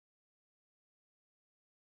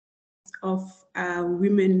of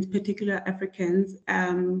women, particularly Africans,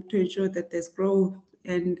 to ensure that there's growth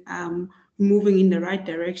and moving in the right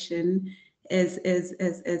direction as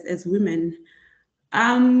women.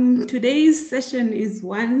 Today's session is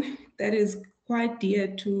one that is quite dear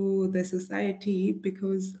to the society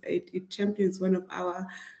because it champions one of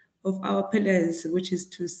our pillars, which is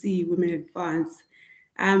to see women advance.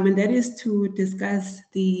 And that is to discuss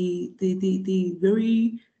the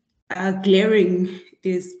very glaring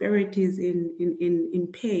disparities in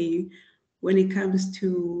pay when it comes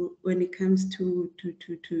to earnings.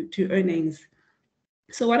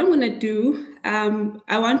 So what I'm going to do,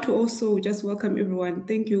 I want to also just welcome everyone.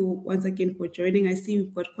 Thank you once again for joining. I see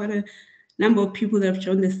we've got quite a number of people that have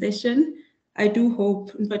joined the session. I do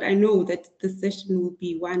hope, but I know that the session will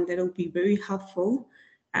be one that will be very helpful.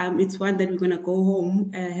 It's one that we're going to go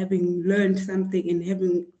home having learned something and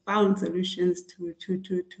having found solutions to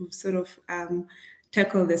sort of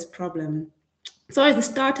tackle this problem. So at the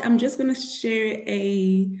start, I'm just going to share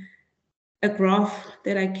a graph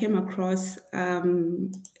that I came across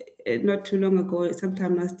not too long ago,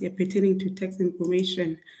 sometime last year, pertaining to tax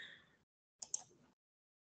information.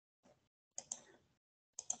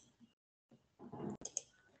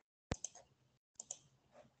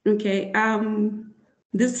 Okay,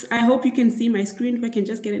 this, I hope you can see my screen. If I can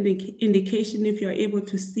just get an indication if you're able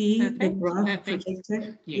to see the graph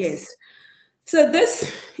projected. Yes. So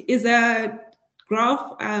this is a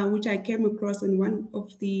graph which I came across in one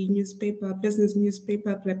of the business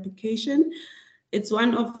newspaper publication. It's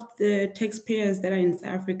one of the taxpayers that are in South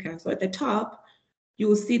Africa. So at the top, you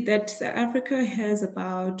will see that South Africa has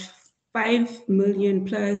about 5 million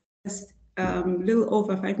plus, little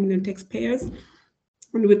over 5 million taxpayers.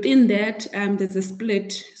 And within that, there's a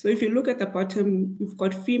split. So if you look at the bottom, you've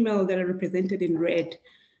got female that are represented in red,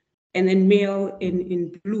 and then male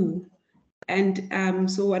in blue.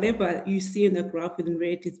 And so whatever you see in the graph in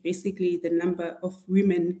red is basically the number of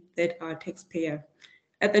women that are taxpayer.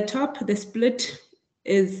 At the top, the split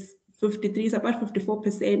is 53, it's about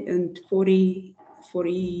 54% and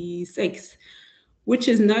 46, which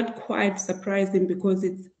is not quite surprising because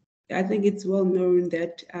I think it's well known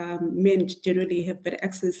that men generally have better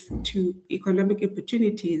access to economic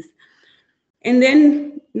opportunities. And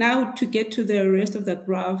then now to get to the rest of the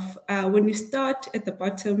graph, when you start at the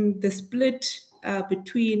bottom, the split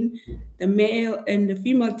between the male and the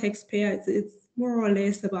female taxpayers, it's more or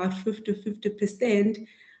less about 50%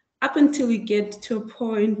 up until you get to a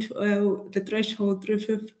point, the threshold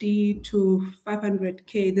 350 to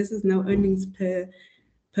 500K. This is now earnings per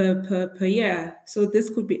year. So this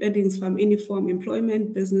could be earnings from any form,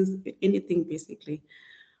 employment, business, anything basically.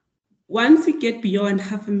 Once we get beyond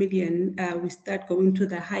 500,000, we start going to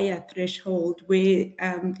the higher threshold where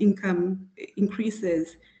income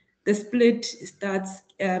increases. The split starts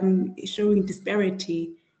showing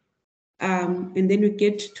disparity. And then we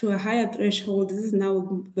get to a higher threshold. This is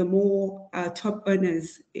now the more top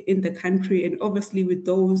earners in the country. And obviously with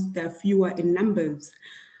those, there are fewer in numbers.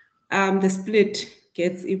 The split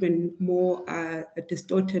gets even more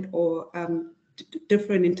distorted or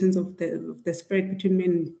different in terms of the spread between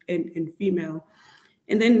men and female.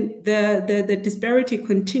 And then the disparity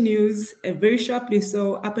continues very sharply.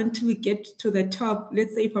 So up until we get to the top,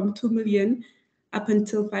 let's say from 2 million up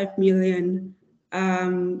until 5 million,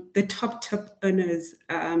 the top earners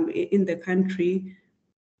in the country,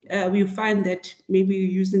 we find that maybe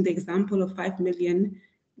using the example of 5 million,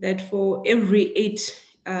 that for every 8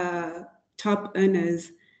 top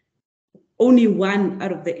earners, only 1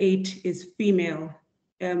 out of the 8 is female.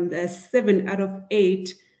 There's 7 out of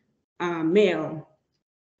 8 are male.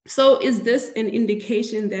 So is this an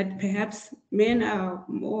indication that perhaps men are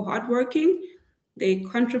more hardworking? They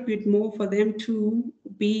contribute more for them to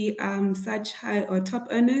be such high or top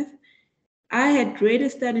earners? I had read a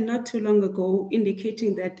study not too long ago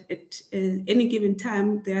indicating that at any given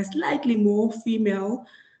time, there are slightly more female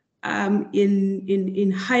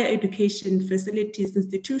in higher education facilities,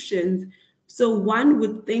 institutions. So one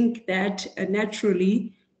would think that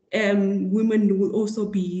naturally women will also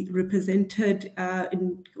be represented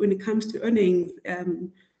when it comes to earnings,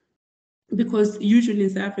 because usually in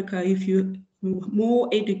South Africa, if you're more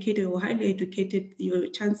educated or highly educated, your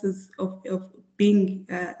chances of earning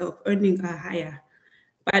are higher.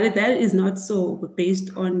 But that is not so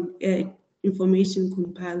based on information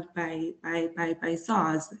compiled by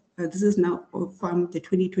SARS. This is now from the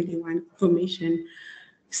 2021 information.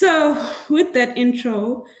 So with that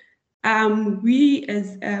intro, we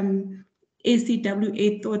as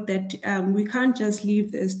ACWA thought that we can't just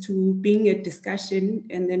leave this to being a discussion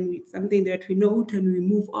and then something that we note and we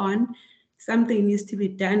move on. something needs to be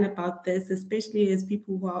done about this, especially as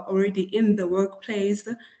people who are already in the workplace.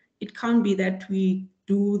 It can't be that we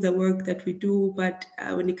do the work that we do, but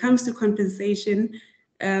when it comes to compensation,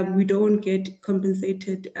 we don't get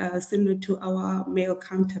compensated similar to our male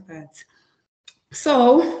counterparts.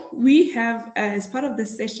 So we have, as part of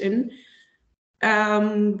this session,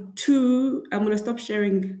 I'm going to stop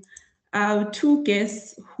sharing, two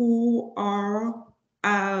guests who are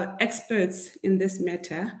experts in this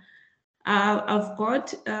matter. I've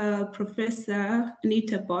got Professor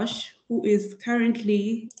Anita Bosch, who is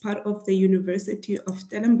currently part of the University of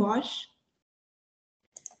Stellenbosch.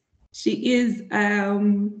 She is a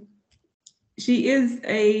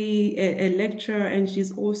lecturer, and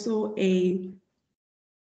she's also a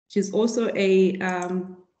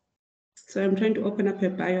so I'm trying to open up her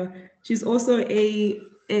bio. She's also a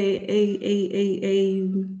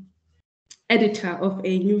editor of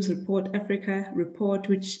a news report, Africa Report,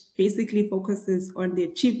 which basically focuses on the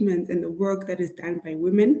achievements and the work that is done by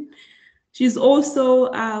women. She's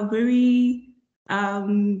also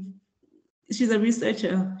she's a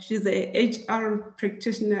researcher. She's a HR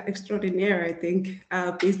practitioner extraordinaire, I think,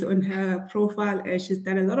 based on her profile. She's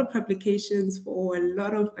done a lot of publications for a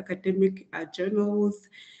lot of academic journals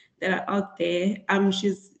that are out there.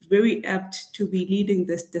 She's very apt to be leading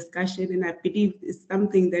this discussion, and I believe it's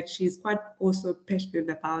something that she's quite also passionate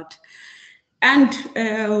about. And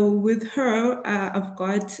with her, I've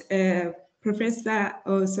got it's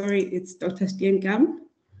Dr. Steenkamp,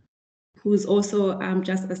 who's also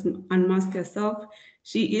just as unmasked herself.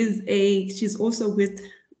 She's also with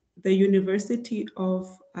the University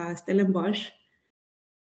of Stellenbosch,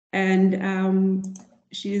 and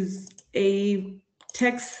she's a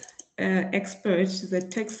tax expert. She's a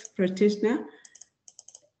tax practitioner.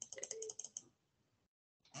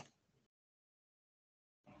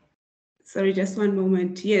 Sorry, just one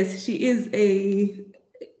moment. Yes, she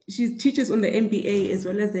teaches on the MBA as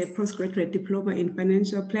well as a postgraduate diploma in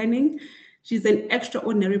financial planning. She's an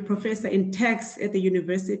extraordinary professor in tax at the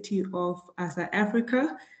University of South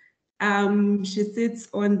Africa. She sits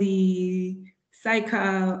on the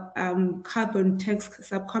SAICA carbon tax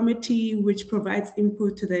subcommittee, which provides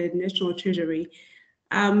input to the National Treasury.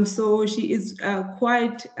 So she is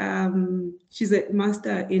she's a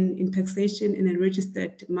master in taxation and a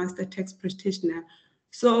registered master tax practitioner.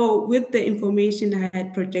 So with the information I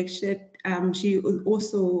had projected, she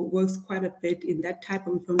also works quite a bit in that type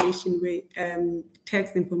of information where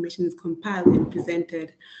tax information is compiled and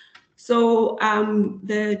presented. So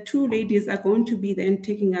the two ladies are going to be then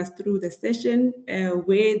taking us through the session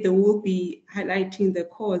where they will be highlighting the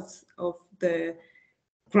cause of the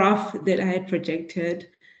graph that I had projected,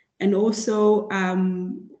 and also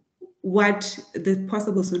what the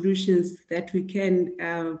possible solutions that we can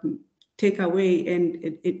take away and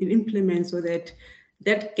implement so that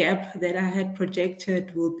that gap that I had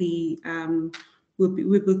projected will be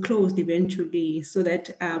closed eventually, so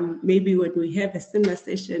that maybe when we have a similar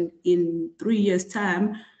session in 3 years'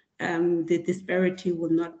 time, the disparity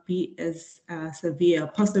will not be as severe.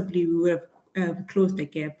 Possibly we will have closed the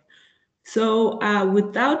gap. So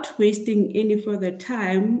without wasting any further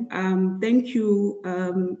time, thank you,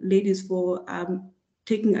 ladies, for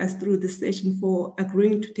taking us through the session, for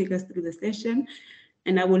agreeing to take us through the session.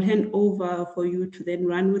 And I will hand over for you to then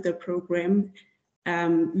run with the program.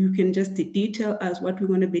 You can just detail us what we're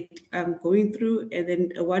going to be going through, and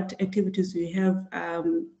then what activities we have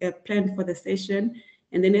planned for the session.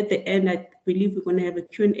 And then at the end, I believe we're going to have a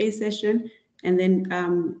Q&A session, and then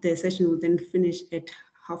the session will then finish at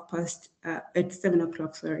 7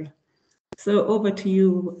 o'clock, sorry. So over to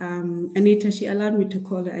you, Anita. She allowed me to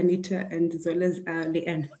call her Anita, and as well as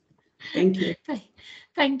Leanne. Thank you.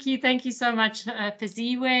 Thank you so much,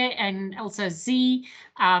 Faziwe, and also Z,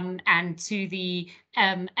 and to the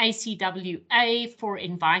ACWA for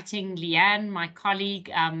inviting Leanne, my colleague,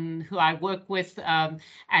 who I work with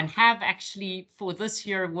and have actually for this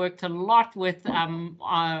year worked a lot with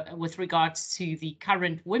regards to the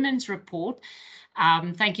current women's report.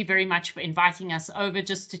 Thank you very much for inviting us over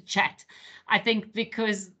just to chat. I think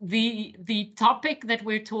because the topic that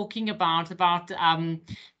we're talking about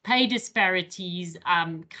pay disparities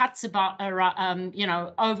cuts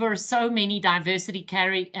over so many diversity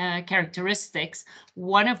characteristics,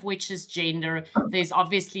 one of which is gender. There's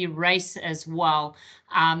obviously race as well.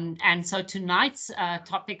 And so tonight's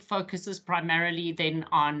topic focuses primarily then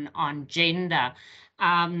on gender.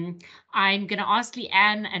 I'm going to ask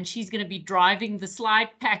Leanne, and she's going to be driving the slide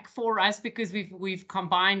pack for us because we've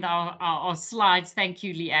combined our slides. Thank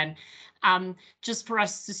you, Leanne. just for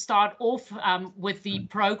us to start off with the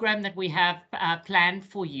program that we have planned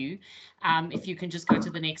for you. If you can just go to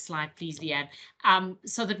the next slide, please, Leanne,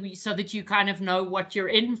 so that you kind of know what you're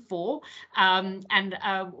in for. And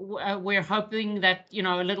we're hoping that, you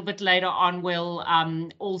know, a little bit later on we'll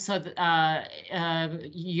also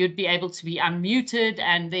you'd be able to be unmuted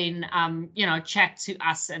and then you know, chat to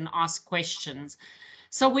us and ask questions.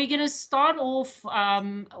 So we're going to start off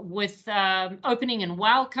with opening and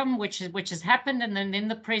welcome, which has happened, and then in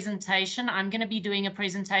the presentation, I'm going to be doing a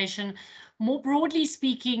presentation more broadly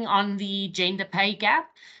speaking on the gender pay gap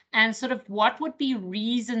and sort of what would be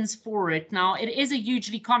reasons for it. Now, it is a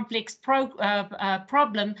hugely complex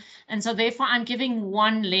problem, and so therefore I'm giving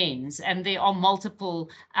one lens, and there are multiple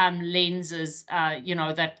lenses, you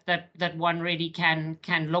know, that one really can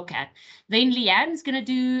look at. Then Leanne's going to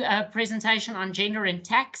do a presentation on gender and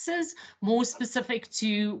taxes, more specific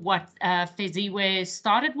to what Feziwe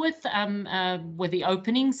started with the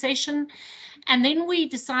opening session. And then we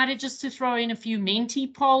decided just to throw in a few Menti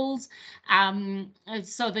polls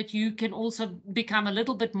so that you can also become a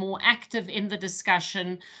little bit more active in the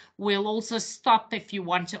discussion. We'll also stop if you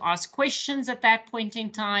want to ask questions at that point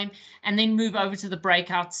in time, and then move over to the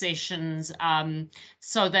breakout sessions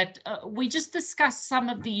so that we just discuss some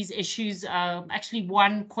of these issues. Actually,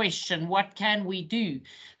 one question: what can we do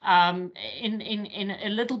in a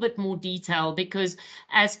little bit more detail? Because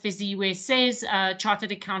as Feziwe says,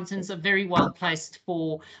 chartered accountants are very well placed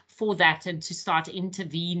for that and to start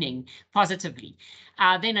intervening positively.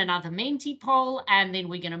 Then another Menti poll, and then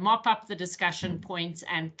we're going to mop up the discussion points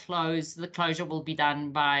and close. The closure will be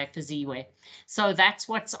done by Feziwe. So that's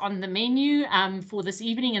what's on the menu for this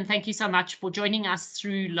evening, and thank you so much for joining us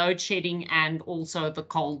through load shedding and also the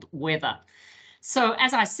cold weather. So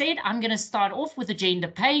as I said, I'm going to start off with the gender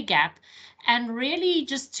pay gap, and really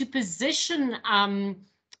just to position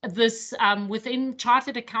this within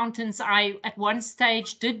chartered accountants. I at one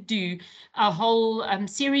stage did do a whole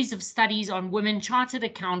series of studies on women chartered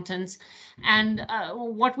accountants, and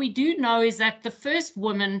what we do know is that the first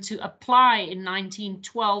woman to apply in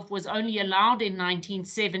 1912 was only allowed in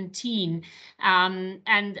 1917, and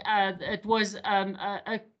it was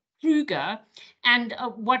a Kruger. And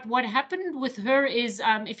what happened with her is,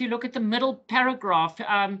 if you look at the middle paragraph,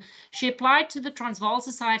 she applied to the Transvaal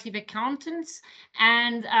Society of Accountants,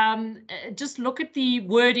 and just look at the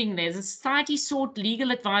wording there. The society sought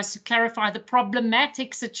legal advice to clarify the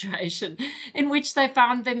problematic situation in which they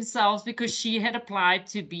found themselves because she had applied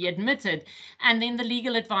to be admitted. And then the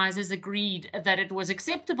legal advisors agreed that it was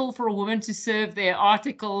acceptable for a woman to serve their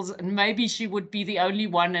articles, and maybe she would be the only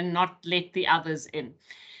one and not let the others in.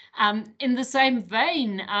 In the same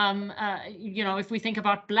vein, you know, if we think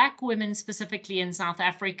about Black women specifically in South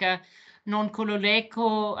Africa,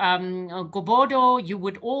 Nonkululeko Gobodo, you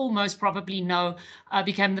would all most probably know,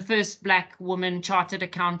 became the first Black woman chartered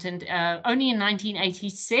accountant only in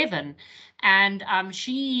 1987. And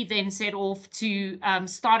she then set off to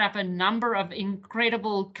start up a number of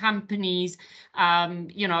incredible companies,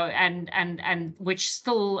 you know, and which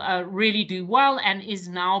still really do well, and is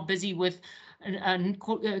now busy with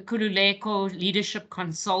Kululeko Leadership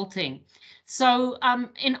Consulting. So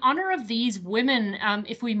in honor of these women,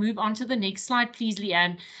 if we move on to the next slide, please,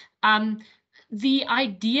 Leanne, the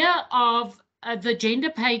idea of the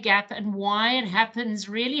gender pay gap and why it happens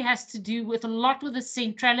really has to do with a lot with the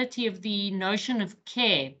centrality of the notion of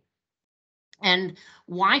care. And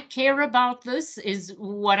why care about this is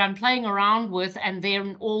what I'm playing around with, and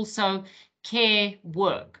then also care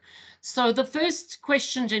work. So the first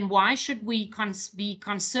question, Jen, why should we be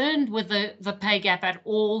concerned with the pay gap at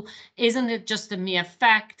all? Isn't it just a mere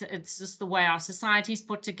fact? It's just the way our society is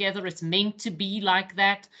put together. It's meant to be like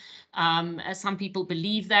that. Some people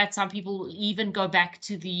believe that. Some people even go back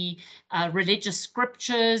to the religious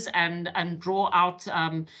scriptures and draw out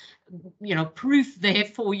you know, proof there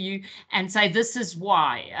for you and say this is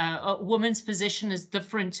why a woman's position is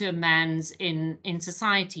different to a man's in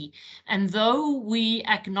society. And though we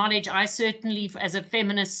acknowledge, I certainly as a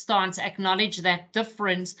feminist stance acknowledge that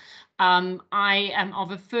difference, I am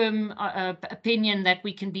of a firm opinion that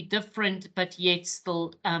we can be different but yet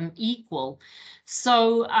still equal.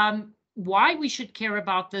 So why we should care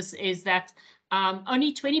about this is that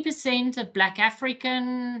only 20% of Black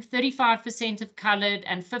African, 35% of colored,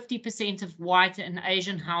 and 50% of white and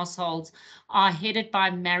Asian households are headed by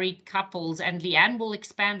married couples. And Leanne will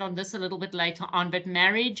expand on this a little bit later on, but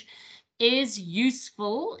marriage is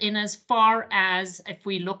useful in as far as, if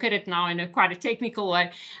we look at it now in a quite a technical way,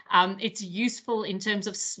 it's useful in terms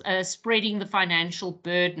of spreading the financial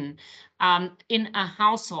burden. in a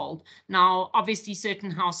household. Now, obviously,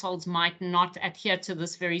 certain households might not adhere to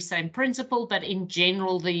this very same principle, but in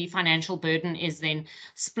general, the financial burden is then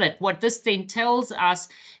split. What this then tells us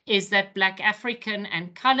is that Black African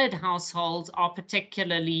and colored households are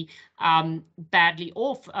particularly badly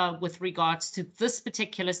off with regards to this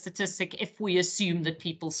particular statistic if we assume that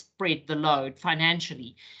people spread the load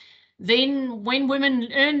financially. Then when women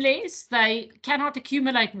earn less, they cannot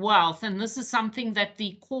accumulate wealth. And this is something that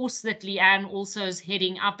the course that Leanne also is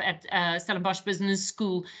heading up at Stellenbosch Business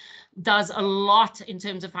School does a lot in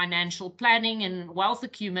terms of financial planning and wealth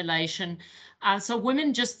accumulation. So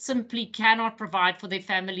women just simply cannot provide for their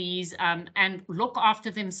families and look after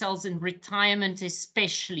themselves in retirement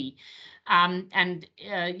especially.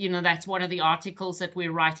 You know, that's one of the articles that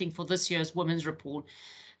we're writing for this year's Women's Report.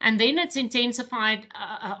 And then it's intensified,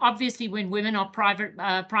 obviously, when women are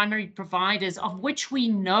primary providers, of which we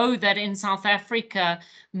know that in South Africa,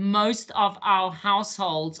 most of our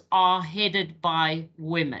households are headed by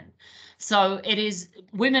women. So it is,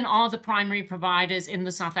 women are the primary providers in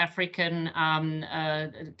the South African,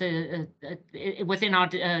 within our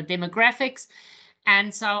demographics.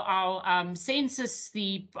 And so our census,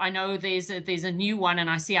 I know there's a new one,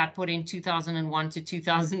 and I see I put in 2001 to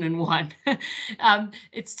 2001.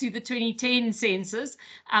 It's to the 2010 census,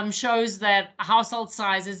 shows that household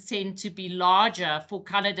sizes tend to be larger for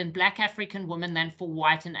colored and Black African women than for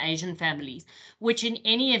white and Asian families, which in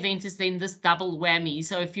any event is then this double whammy.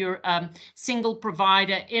 So if you're a single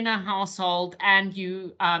provider in a household and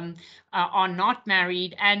you are not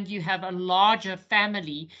married and you have a larger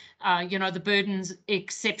family, you know, the burden's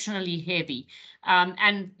exceptionally heavy.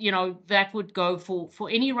 And, you know, that would go for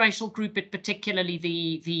any racial group, but particularly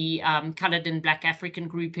the colored and Black African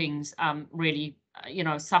groupings really, you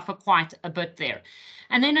know, suffer quite a bit there.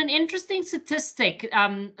 And then an interesting statistic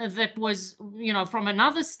that was, you know, from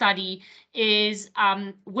another study is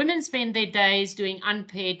women spend their days doing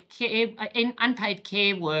unpaid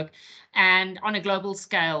care work. And on a global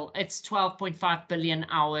scale, it's 12.5 billion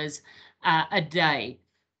hours a day.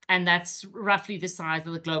 And that's roughly the size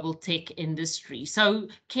of the global tech industry. So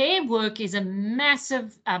care work is a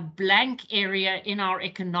massive blank area in our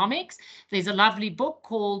economics. There's a lovely book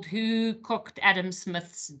called Who Cooked Adam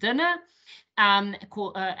Smith's Dinner?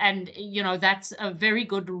 And, you know, that's a very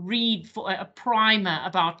good read for a primer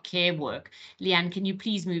about care work. Leanne, can you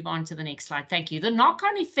please move on to the next slide? Thank you. The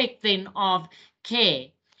knock-on effect then of care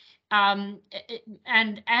and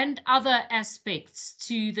other aspects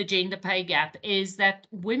to the gender pay gap is that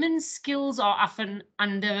women's skills are often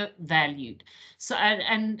undervalued. So,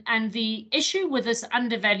 and the issue with this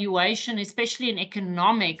undervaluation, especially in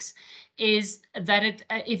economics, is that it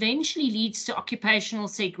eventually leads to occupational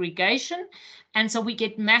segregation. And so we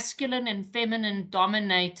get masculine and feminine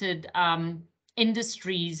dominated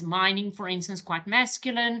industries, mining, for instance, quite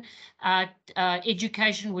masculine,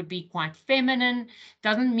 education would be quite feminine.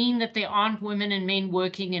 Doesn't mean that there aren't women and men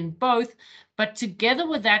working in both, but together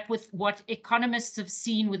with that, with what economists have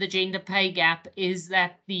seen with the gender pay gap is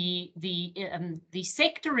that the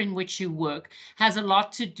sector in which you work has a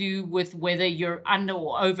lot to do with whether you're under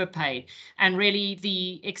or overpaid. And really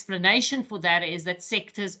the explanation for that is that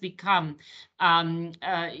sectors become,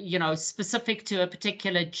 you know, specific to a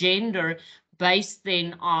particular gender based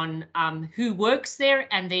then on who works there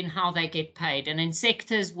and then how they get paid. And in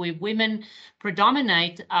sectors where women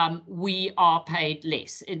predominate, we are paid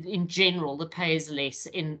less. In general, the pay is less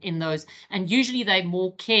in those, and usually they're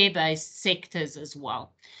more care-based sectors as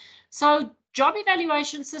well. So job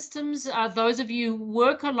evaluation systems, those of you who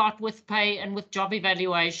work a lot with pay and with job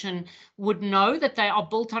evaluation would know that they are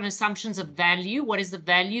built on assumptions of value. What is the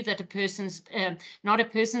value that a person's, not a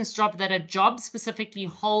person's job, that a job specifically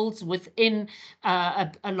holds within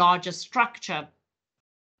a larger structure.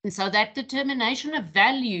 And so that determination of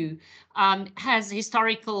value has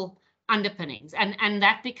historical underpinnings, and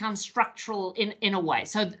that becomes structural in a way.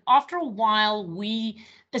 So after a while, we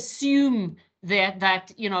assume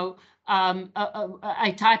that you know,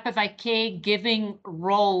 a type of a caregiving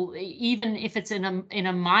role, even if it's in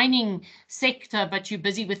a mining sector, but you're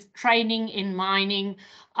busy with training in mining,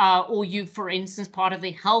 or you, for instance, part of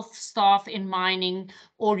the health staff in mining,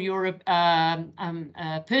 or you're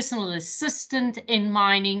a personal assistant in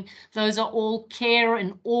mining. Those are all care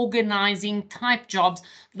and organizing type jobs.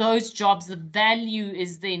 Those jobs, the value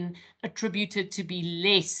is then attributed to be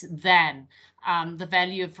less than the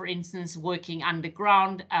value of, for instance, working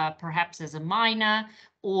underground, perhaps as a miner,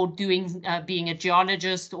 or being a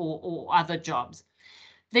geologist or other jobs.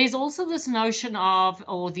 There's also this notion of,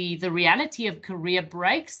 or the reality of career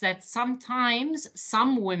breaks, that sometimes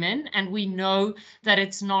some women, and we know that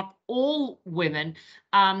it's not all women,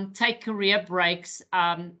 take career breaks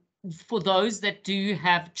for those that do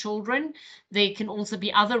have children. There can also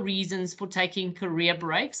be other reasons for taking career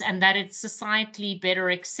breaks, and that it's societally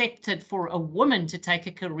better accepted for a woman to take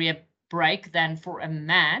a career break than for a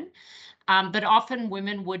man. But often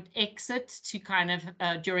women would exit to kind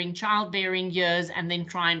of during childbearing years and then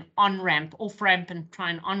try and on-ramp, off-ramp and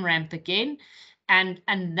try and on-ramp again. And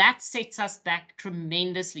that sets us back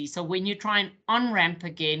tremendously. So when you try and on-ramp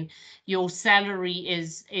again, your salary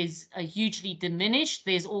is hugely diminished.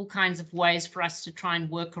 There's all kinds of ways for us to try and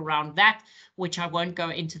work around that, which I won't go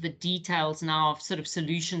into the details now of sort of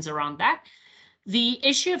solutions around that. The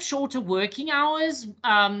issue of shorter working hours,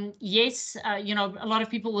 yes, you know, a lot of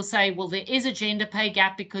people will say, well, there is a gender pay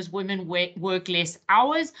gap because women work less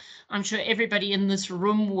hours. I'm sure everybody in this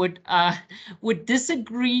room would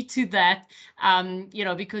disagree to that, you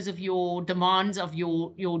know, because of your demands of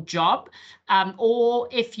your job, or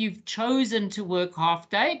if you've chosen to work half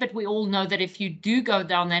day. But we all know that if you do go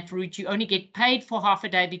down that route, you only get paid for half a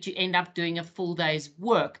day, but you end up doing a full day's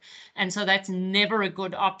work. And so that's never a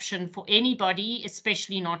good option for anybody,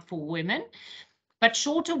 especially not for women. But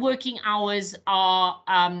shorter working hours are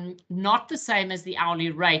not the same as the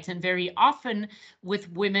hourly rate. And very often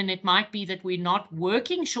with women, it might be that we're not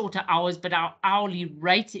working shorter hours, but our hourly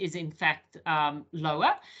rate is in fact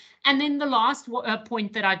lower. And then the last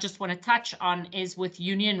point that I just want to touch on is with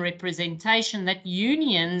union representation, that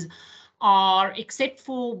unions are, except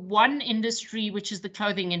for one industry, which is the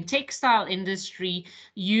clothing and textile industry,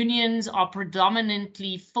 unions are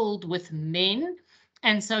predominantly filled with men.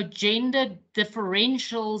 And so gender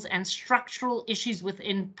differentials and structural issues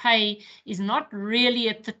within pay is not really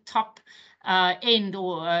at the top end,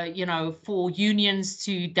 or, you know, for unions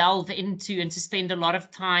to delve into and to spend a lot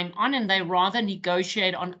of time on, and they rather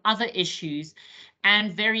negotiate on other issues,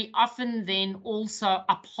 and very often then also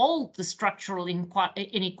uphold the structural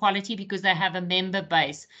inequality because they have a member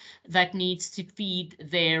base that needs to feed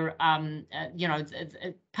their, you know,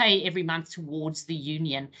 pay every month towards the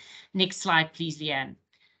union. Next slide, please, Leanne.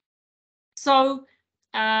 So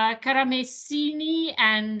Karamesini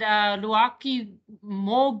and Luaki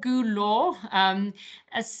Mogulo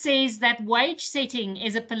says that wage setting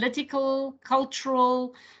is a political,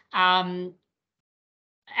 cultural,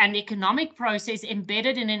 and economic process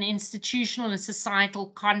embedded in an institutional and societal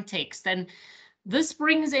context. And this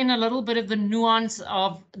brings in a little bit of the nuance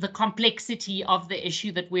of the complexity of the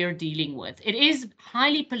issue that we're dealing with. It is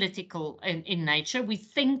highly political in nature. We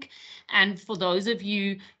think, and for those of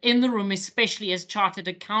you in the room, especially as chartered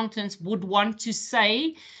accountants, would want to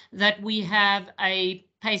say that we have a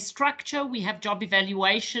pay structure, we have job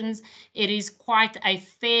evaluations. It is quite a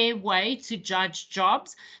fair way to judge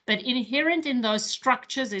jobs, but inherent in those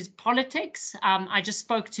structures is politics. I just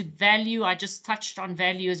spoke to value. I just touched on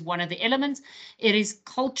value as one of the elements. It is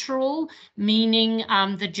cultural, meaning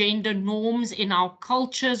the gender norms in our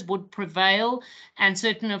cultures would prevail, and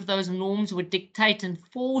certain of those norms would dictate and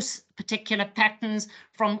force particular patterns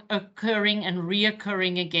from occurring and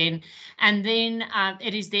reoccurring again. And then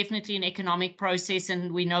it is definitely an economic process,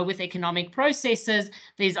 and we know with economic processes,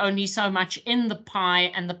 there's only so much in the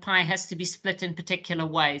pie, and the pie has to be split in particular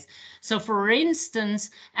ways. So for instance,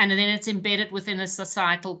 and then it's embedded within a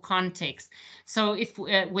societal context. So if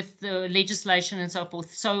with the legislation and so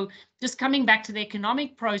forth. So just coming back to the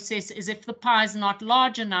economic process is if the pie is not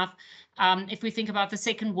large enough, if we think about the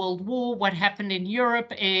Second World War, what happened in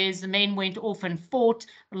Europe is the men went off and fought.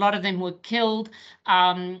 A lot of them were killed,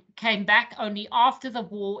 came back only after the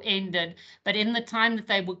war ended. But in the time that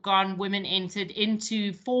they were gone, women entered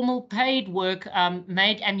into formal paid work,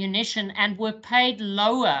 made ammunition, and were paid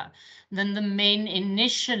lower than the men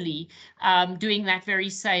initially doing that very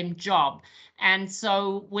same job. And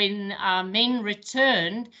so when men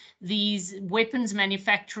returned, these weapons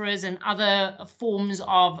manufacturers and other forms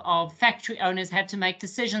of factory owners had to make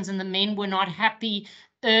decisions, and the men were not happy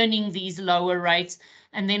earning these lower rates.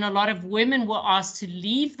 And then a lot of women were asked to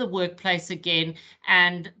leave the workplace again,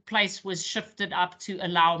 and place was shifted up to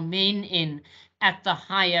allow men in at the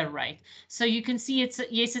higher rate. So you can see it's,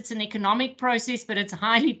 yes, it's an economic process, but it's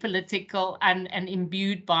highly political and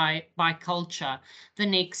imbued by culture. The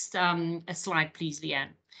next slide, please, Leanne.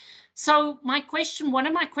 So my question, one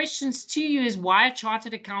of my questions to you is, why are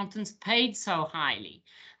chartered accountants paid so highly?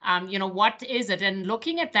 You know, what is it? And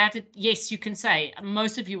looking at that, yes, you can say,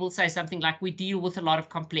 most of you will say something like, we deal with a lot of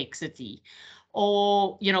complexity,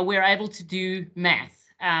 or, you know, we're able to do math.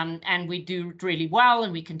 and we do really well,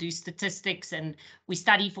 and we can do statistics, and we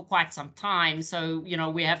study for quite some time. So, you know,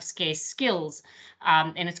 we have scarce skills,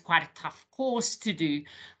 and it's quite a tough course to do.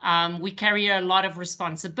 We carry a lot of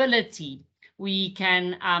responsibility. We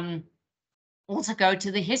can also go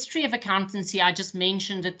to the history of accountancy. I just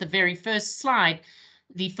mentioned at the very first slide,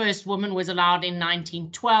 the first woman was allowed in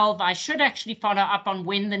 1912. I should actually follow up on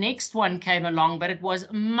when the next one came along, but it was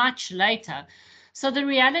much later. So the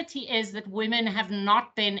reality is that women have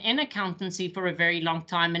not been in accountancy for a very long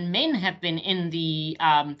time, and men have been in the,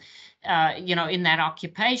 you know, in that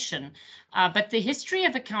occupation. But the history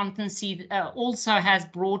of accountancy also has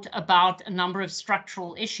brought about a number of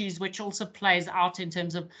structural issues, which also plays out in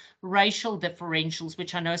terms of racial differentials,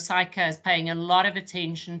 which I know Saika is paying a lot of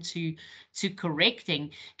attention to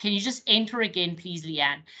correcting. Can you just enter again, please,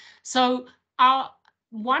 Leanne? So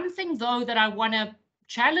one thing, though, that I want to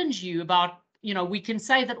challenge you about, you know, we can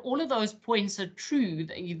say that all of those points are true,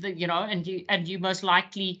 you know, and you most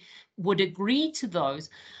likely would agree to those.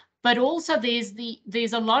 But also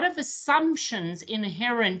there's a lot of assumptions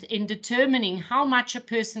inherent in determining how much a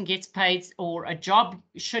person gets paid or a job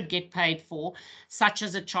should get paid for, such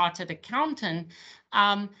as a chartered accountant.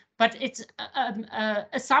 But it's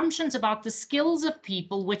assumptions about the skills of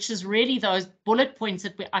people, which is really those bullet points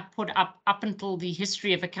that I put up until the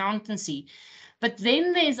history of accountancy. But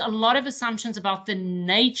then there's a lot of assumptions about the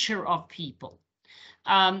nature of people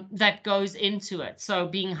that goes into it. So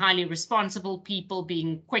being highly responsible people,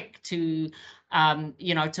 being quick to,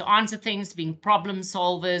 you know, to answer things, being problem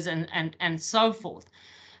solvers, and so forth.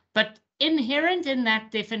 But inherent in that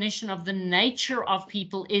definition of the nature of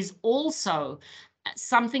people is also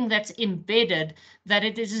something that's embedded, that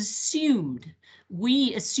it is assumed,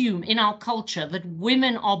 we assume in our culture, that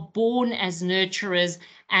women are born as nurturers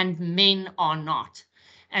and men are not.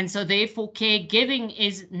 And so therefore caregiving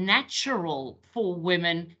is natural for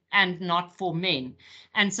women and not for men.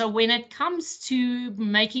 And so when it comes to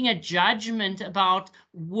making a judgment about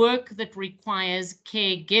work that requires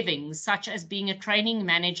caregiving, such as being a training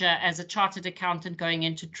manager as a chartered accountant going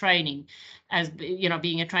into training, as you know,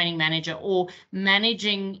 being a training manager, or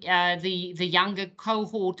managing the younger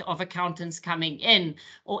cohort of accountants coming in,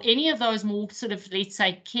 or any of those more sort of, let's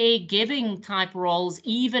say, caregiving type roles,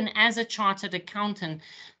 even as a chartered accountant,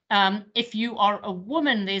 if you are a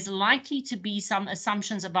woman, there's likely to be some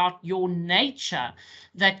assumptions about your nature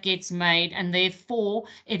that gets made, and therefore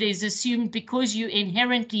it is assumed because you're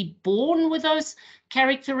inherently born with those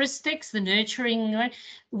characteristics, the nurturing,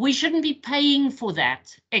 we shouldn't be paying for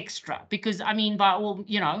that extra, because I mean, by all,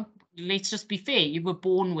 you know, let's just be fair, you were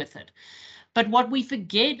born with it. But what we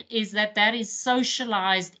forget is that that is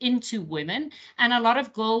socialized into women, and a lot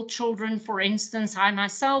of girl children, for instance, I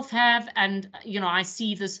myself have, and you know, I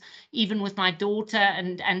see this even with my daughter,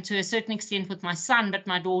 and to a certain extent with my son, but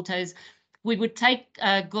my daughter is, we would take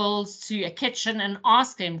girls to a kitchen and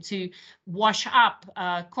ask them to wash up,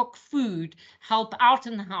 cook food, help out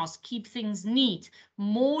in the house, keep things neat,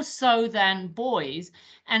 more so than boys.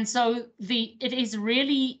 And so it is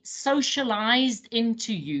really socialized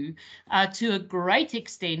into you to a great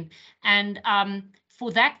extent. And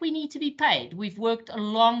for that, we need to be paid. We've worked a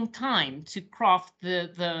long time to craft the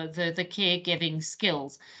caregiving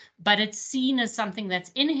skills, but it's seen as something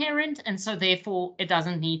that's inherent, and so therefore it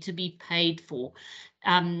doesn't need to be paid for.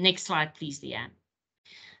 Next slide, please, Leanne.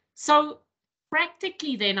 So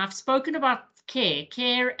practically then, I've spoken about care.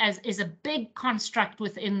 Care is a big construct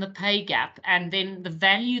within the pay gap, and then the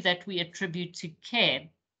value that we attribute to care.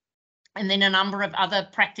 And then a number of other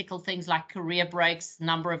practical things like career breaks,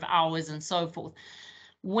 number of hours, and so forth.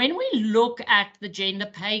 When we look at the gender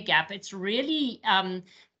pay gap, it's really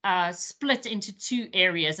split into two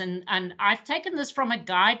areas. And I've taken this from a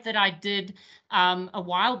guide that I did a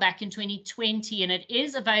while back in 2020, and it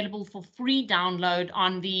is available for free download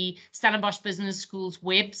on the Stellenbosch Business School's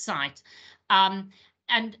website.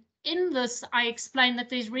 And in this, I explained that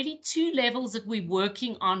there's really two levels that we're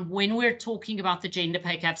working on when we're talking about the gender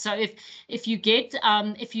pay gap. So if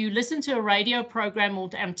you listen to a radio program or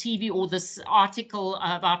on TV or this article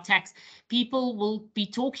about tax, people will be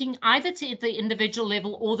talking either to the individual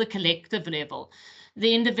level or the collective level.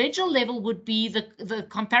 The individual level would be the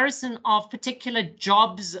comparison of particular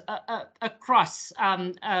jobs across,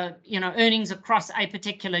 you know, earnings across a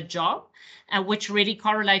particular job, which really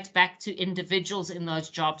correlates back to individuals in those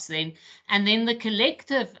jobs then. And then the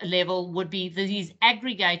collective level would be these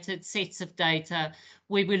aggregated sets of data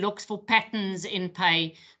where we look for patterns in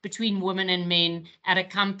pay between women and men at a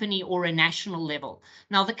company or a national level.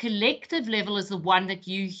 Now, the collective level is the one that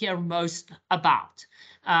you hear most about.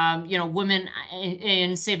 women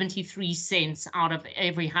earn 73 cents out of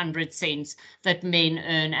every 100 cents that men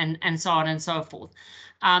earn, and so on and so forth.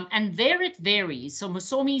 And there it varies. So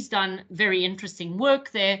Musomi's done very interesting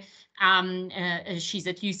work there. She's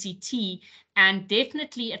at UCT, and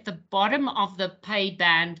definitely at the bottom of the pay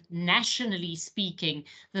band, nationally speaking,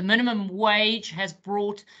 the minimum wage has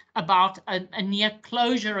brought about a near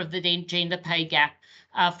closure of the gender pay gap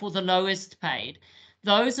for the lowest paid.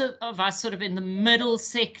 Those of us sort of in the middle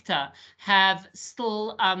sector have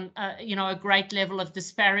still, a great level of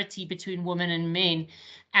disparity between women and men.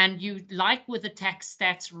 And you, like with the tax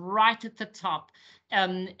stats right at the top,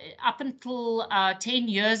 up until 10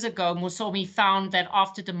 years ago, Musomi found that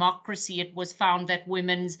after democracy, it was found that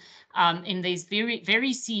women's in these very,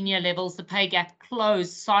 very senior levels, the pay gap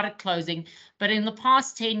started closing. But in the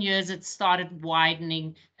past 10 years, it started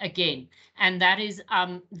widening again. And that is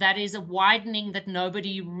a widening that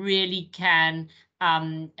nobody really can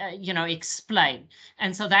explain.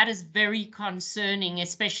 And so that is very concerning,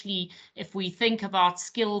 especially if we think about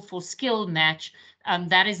skill for skill match.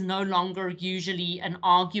 That is no longer usually an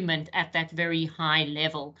argument at that very high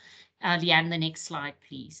level. Leanne, the next slide,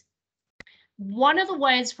 please. One of the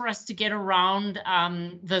ways for us to get around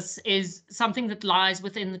this is something that lies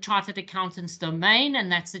within the Chartered Accountant's domain,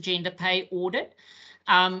 and that's the gender pay audit,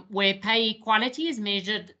 where pay equality is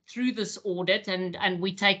measured through this audit, and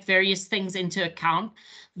we take various things into account.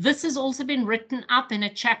 This has also been written up in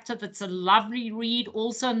a chapter that's a lovely read,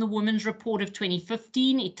 also in the Women's Report of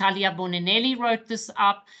 2015. Italia Boninelli wrote this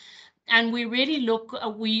up, and we really look,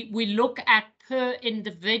 we look at per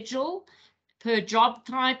individual, per job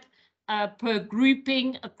type, per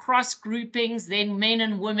grouping, across groupings, then men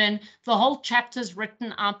and women. The whole chapter is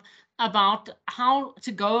written up about how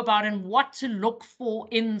to go about and what to look for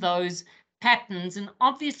in those patterns. And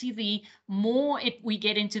obviously, the more we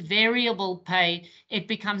get into variable pay, it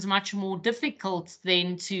becomes much more difficult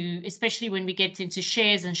then to, especially when we get into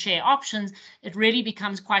shares and share options, it really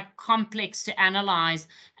becomes quite complex to analyze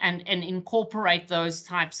and incorporate those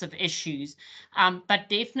types of issues. But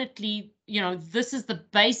definitely, this is the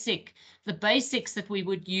basics that we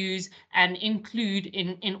would use and include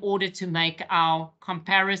in order to make our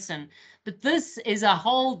comparison. But this is a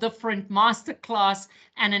whole different masterclass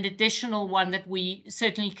and an additional one that we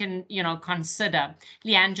certainly can, consider.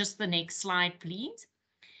 Leanne, just the next slide, please.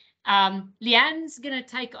 Leanne's going to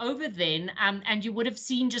take over then, and you would have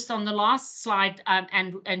seen just on the last slide,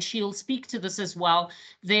 and she'll speak to this as well.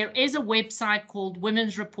 There is a website called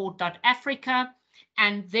womensreport.africa.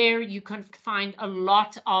 And there you can find a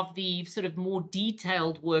lot of the sort of more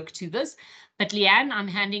detailed work to this. But Leanne, I'm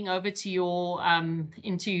handing over to your and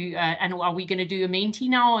are we going to do a Menti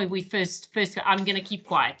now, or are we first? I'm going to keep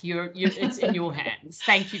quiet. It's in your hands.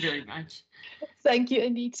 Thank you very much. Thank you,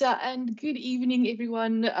 Anita, and good evening,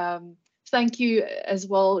 everyone. Thank you as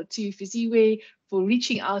well to Fiziwe for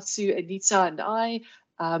reaching out to Anita and I.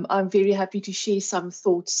 I'm very happy to share some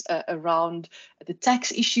thoughts around the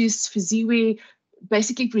tax issues. Fiziwe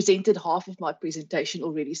basically presented half of my presentation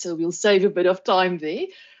already, so we'll save a bit of time there.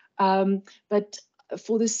 But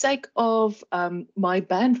for the sake of my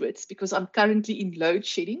bandwidth, because I'm currently in load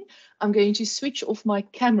shedding, I'm going to switch off my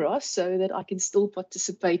camera so that I can still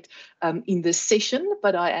participate in this session,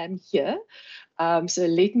 but I am here. So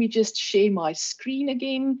let me just share my screen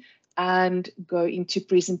again and go into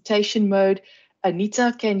presentation mode.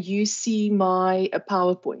 Anita, can you see my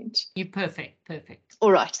PowerPoint? You're perfect.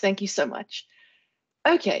 All right, thank you so much.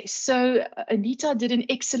 Okay, so Anita did an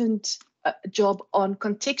excellent job on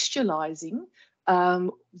contextualizing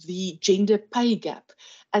the gender pay gap.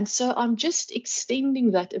 And so I'm just extending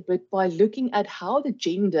that a bit by looking at how the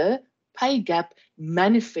gender pay gap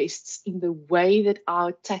manifests in the way that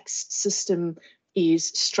our tax system is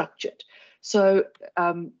structured. So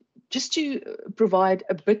just to provide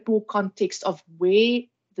a bit more context of where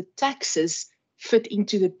the taxes fit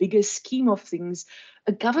into the bigger scheme of things,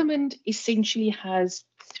 a government essentially has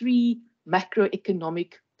three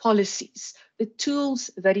macroeconomic policies, the tools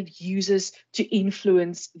that it uses to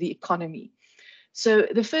influence the economy. So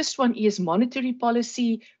the first one is monetary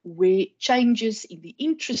policy, where changes in the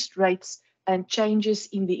interest rates and changes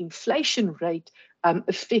in the inflation rate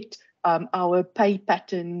affect our pay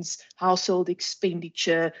patterns, household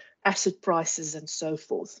expenditure, asset prices, and so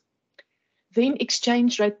forth. Then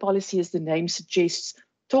exchange rate policy, as the name suggests,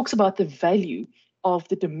 talks about the value of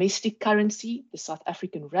the domestic currency, the South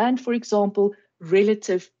African rand, for example,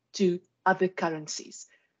 relative to other currencies.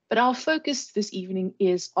 But our focus this evening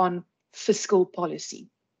is on fiscal policy.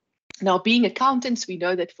 Now, being accountants, we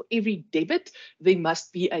know that for every debit, there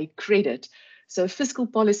must be a credit. So fiscal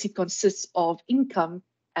policy consists of income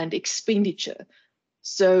and expenditure.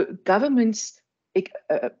 So governments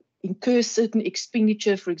incur certain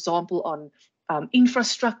expenditure, for example, on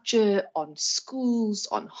infrastructure, on schools,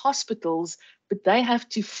 on hospitals, but they have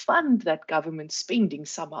to fund that government spending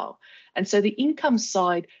somehow. And so the income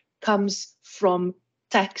side comes from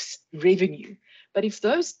tax revenue. But if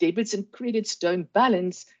those debits and credits don't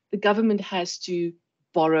balance, the government has to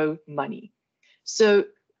borrow money. So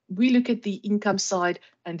we look at the income side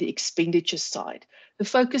and the expenditure side. The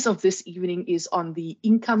focus of this evening is on the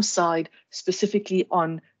income side, specifically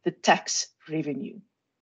on the tax revenue.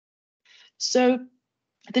 So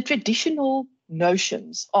the traditional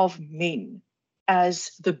notions of men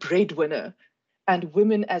as the breadwinner and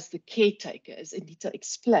women as the caretaker, as Anita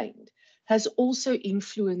explained, has also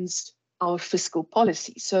influenced our fiscal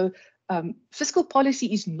policy. So fiscal policy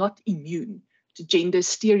is not immune to gender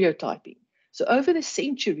stereotyping. So over the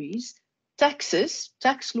centuries, tax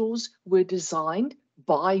laws were designed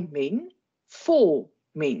by men for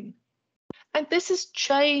men. And this has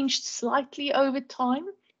changed slightly over time,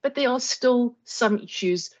 but there are still some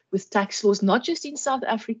issues with tax laws, not just in South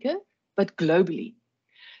Africa, but globally.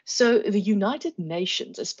 So the United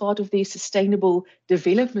Nations, as part of their Sustainable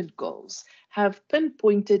Development Goals, have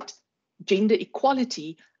pinpointed gender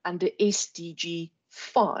equality under SDG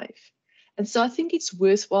 5. And so I think it's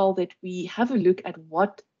worthwhile that we have a look at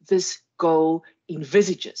what this goal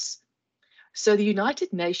envisages. So the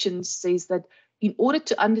United Nations says that in order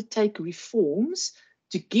to undertake reforms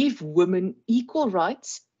to give women equal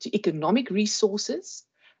rights to economic resources,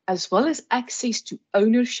 as well as access to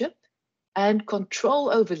ownership and control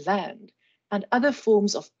over land and other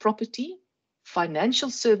forms of property, financial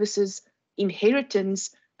services, inheritance,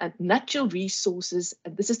 and natural resources,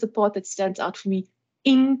 and this is the part that stands out for me,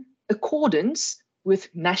 in accordance with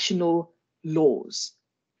national laws.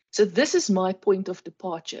 So this is my point of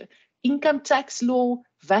departure. Income tax law,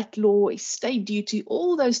 VAT law, estate duty,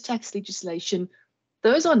 all those tax legislation,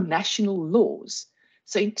 those are national laws.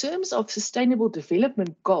 So in terms of sustainable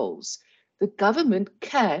development goals, the government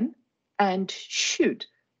can and should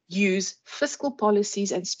use fiscal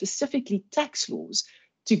policies and specifically tax laws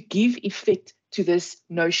to give effect to this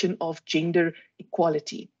notion of gender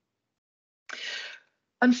equality.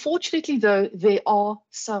 Unfortunately, though, there are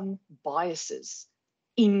some biases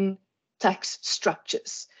in tax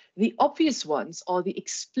structures. The obvious ones are the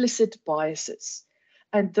explicit biases,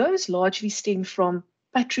 and those largely stem from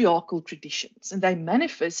patriarchal traditions, and they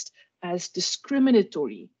manifest as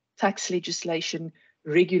discriminatory tax legislation,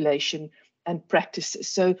 regulation, and practices.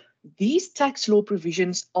 So these tax law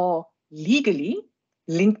provisions are legally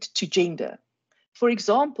linked to gender. For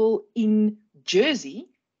example, in Jersey,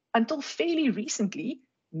 until fairly recently,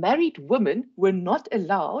 married women were not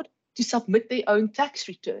allowed to submit their own tax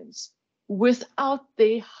returns without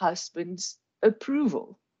their husband's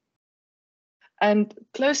approval. And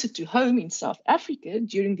closer to home in South Africa,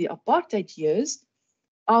 during the apartheid years,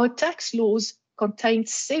 our tax laws contained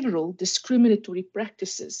several discriminatory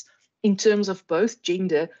practices in terms of both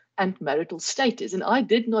gender and marital status. And I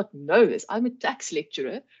did not know this. I'm a tax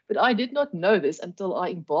lecturer, but I did not know this until I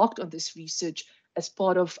embarked on this research as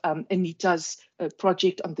part of Anita's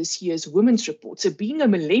project on this year's Women's Report. So being a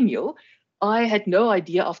millennial, I had no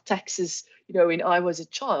idea of taxes, when I was a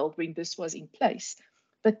child, when this was in place.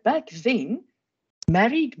 But back then,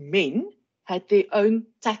 married men had their own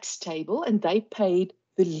tax table and they paid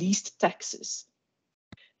the least taxes.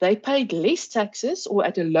 They paid less taxes or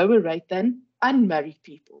at a lower rate than unmarried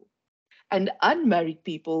people. And unmarried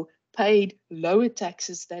people paid lower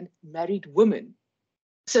taxes than married women.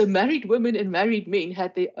 So married women and married men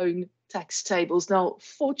had their own tax tables. Now,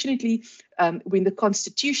 fortunately, when the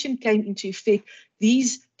Constitution came into effect,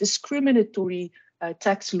 these discriminatory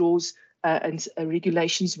tax laws and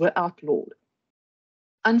regulations were outlawed.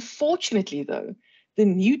 Unfortunately, though, the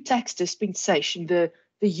new tax dispensation, the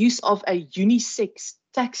use of a unisex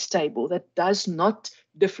tax table that does not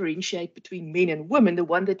differentiate between men and women, the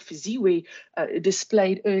one that Fiziwe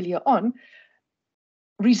displayed earlier on,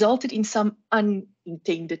 resulted in some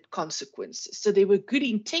unintended consequences. So there were good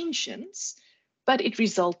intentions, but it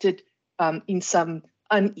resulted in some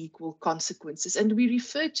unequal consequences. And we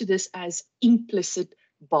refer to this as implicit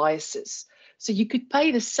biases. So you could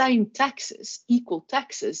pay the same taxes, equal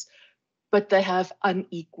taxes, but they have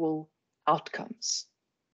unequal outcomes.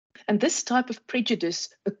 And this type of prejudice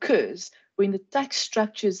occurs when the tax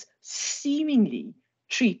structures seemingly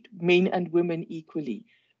treat men and women equally.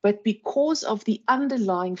 But because of the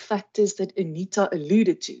underlying factors that Anita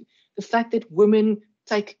alluded to, the fact that women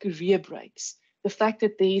take career breaks, the fact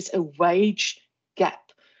that there's a wage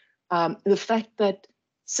gap, the fact that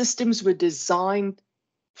systems were designed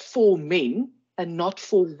for men and not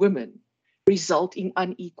for women, result in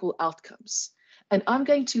unequal outcomes. And I'm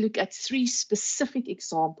going to look at 3 specific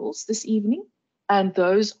examples this evening, and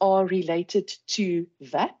those are related to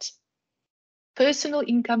VAT, personal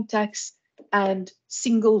income tax, and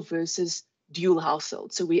single versus dual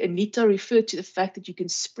household. So where Anita referred to the fact that you can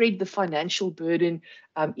spread the financial burden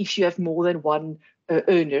if you have more than one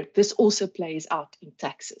earner, this also plays out in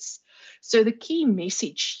taxes. So the key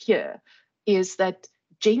message here is that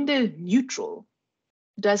gender neutral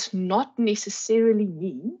does not necessarily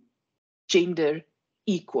mean gender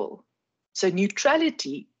equal. So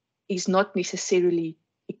neutrality is not necessarily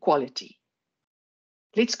equality.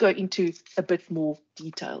 Let's go into a bit more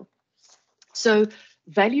detail. So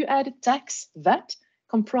value-added tax, VAT,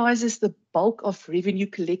 comprises the bulk of revenue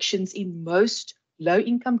collections in most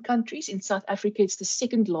low-income countries. In South Africa, it's the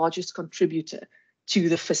 2nd largest contributor to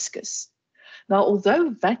the fiscus. Now, although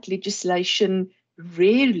VAT legislation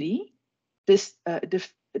rarely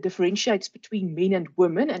differentiates between men and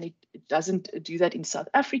women, and it doesn't do that in South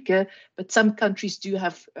Africa, but some countries do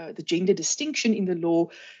have the gender distinction in the law,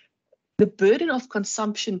 the burden of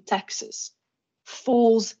consumption taxes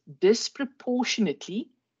falls disproportionately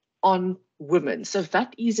on women. So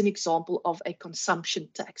VAT is an example of a consumption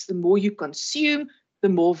tax. The more you consume, the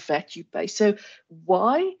more VAT you pay. So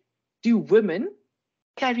why do women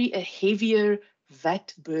carry a heavier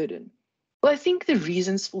VAT burden? Well, I think the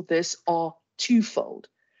reasons for this are twofold.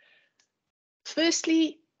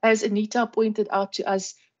 Firstly, as Anita pointed out to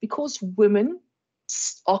us, because women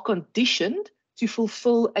are conditioned to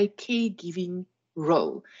fulfill a caregiving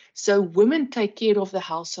role. So women take care of the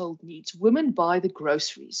household needs, women buy the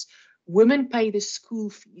groceries, women pay the school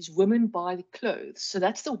fees, women buy the clothes. So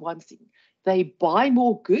that's the one thing. They buy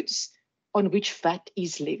more goods on which VAT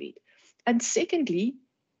is levied. And secondly,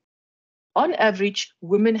 on average,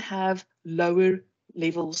 women have lower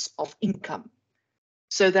levels of income.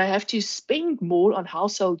 So they have to spend more on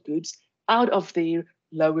household goods out of their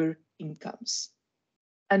lower incomes.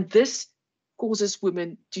 And this causes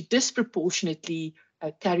women to disproportionately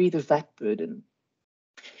carry the VAT burden.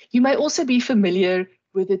 You may also be familiar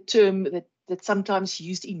with a term that's sometimes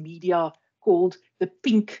used in media called the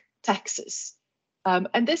pink taxes.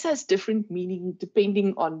 And this has different meaning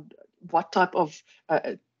depending on what type of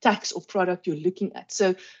tax or product you're looking at.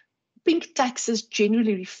 So pink taxes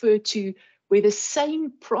generally refer to where the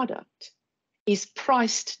same product is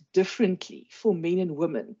priced differently for men and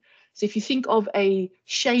women. So if you think of a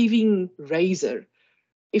shaving razor,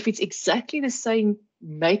 if it's exactly the same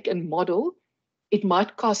make and model, it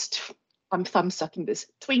might cost, I'm thumb-sucking this,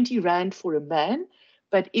 20 Rand for a man,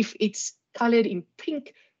 but if it's colored in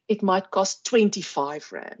pink, it might cost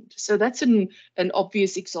 25 Rand. So that's an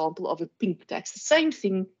obvious example of a pink tax. The same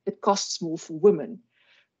thing, it costs more for women.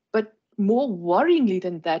 But more worryingly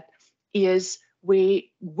than that is where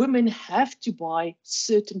women have to buy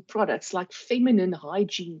certain products like feminine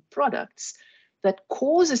hygiene products that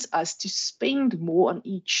causes us to spend more on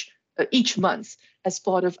each month as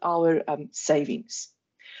part of our savings.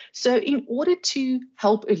 So in order to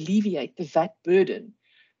help alleviate the VAT burden,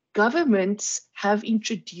 governments have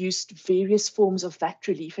introduced various forms of VAT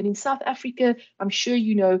relief. And in South Africa, I'm sure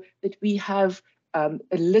you know that we have a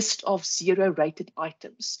list of zero-rated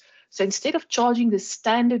items. So instead of charging the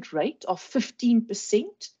standard rate of 15%,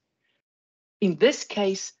 in this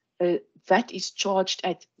case, VAT is charged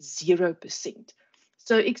at 0%.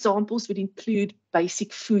 So examples would include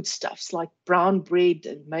basic foodstuffs like brown bread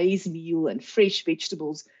and maize meal and fresh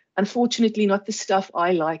vegetables. Unfortunately, not the stuff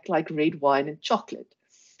I like red wine and chocolate.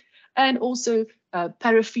 And also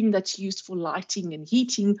paraffin that's used for lighting and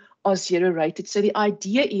heating are zero-rated. So the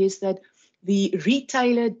idea is that the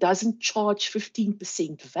retailer doesn't charge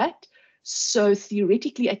 15% VAT. So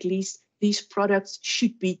theoretically, at least, these products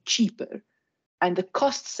should be cheaper. And the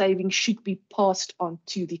cost saving should be passed on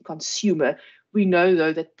to the consumer. We know,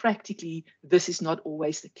 though, that practically this is not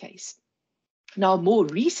always the case. Now, more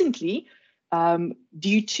recently,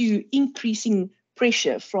 due to increasing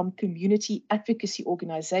pressure from community advocacy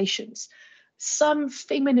organizations, some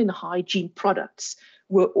feminine hygiene products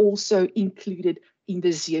were also included in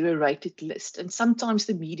the zero-rated list. And sometimes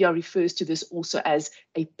the media refers to this also as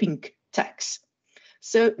a pink tax.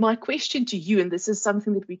 So my question to you, and this is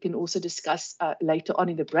something that we can also discuss later on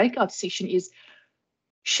in the breakout session, is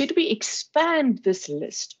should we expand this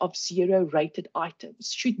list of zero-rated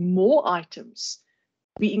items? Should more items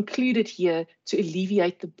be included here to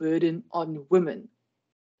alleviate the burden on women?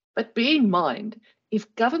 But bear in mind,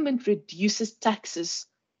 if government reduces taxes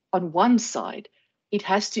on one side, it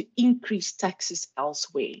has to increase taxes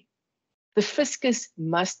elsewhere. The fiscus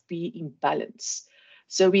must be in balance.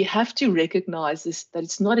 So we have to recognize this, that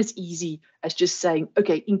it's not as easy as just saying,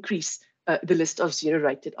 okay, increase the list of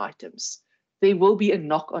zero-rated items. There will be a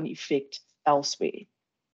knock-on effect elsewhere.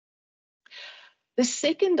 The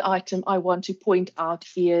second item I want to point out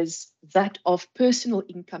is that of personal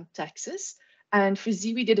income taxes. And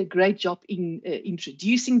Friziwe did a great job in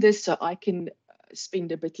introducing this, so I can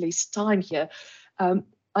spend a bit less time here.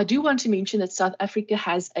 I do want to mention that South Africa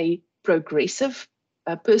has a progressive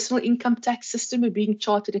personal income tax system. Being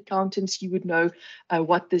chartered accountants, you would know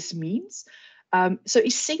what this means. So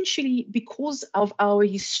essentially, because of our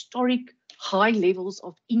historic high levels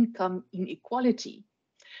of income inequality,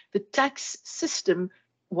 the tax system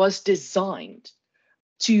was designed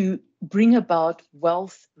to bring about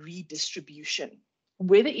wealth redistribution.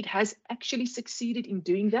 Whether it has actually succeeded in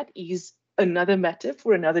doing that is another matter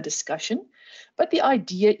for another discussion. But the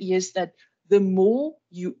idea is that the more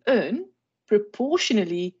you earn,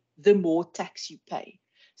 proportionally, the more tax you pay.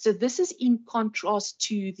 So this is in contrast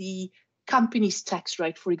to the company's tax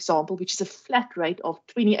rate, for example, which is a flat rate of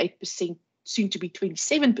 28%, soon to be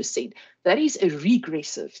 27%. That is a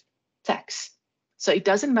regressive tax. So it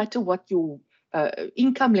doesn't matter what your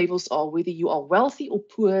income levels are, whether you are wealthy or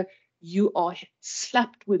poor, you are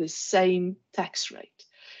slapped with the same tax rate.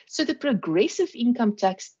 So the progressive income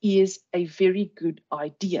tax is a very good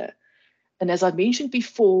idea. And as I mentioned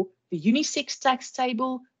before, the unisex tax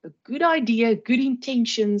table, a good idea, good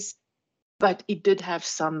intentions, but it did have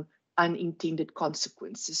some unintended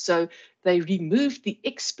consequences. So they removed the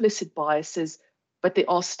explicit biases, but there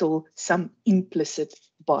are still some implicit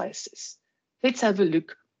biases. Let's have a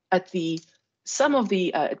look at some of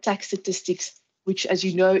the tax statistics, which, as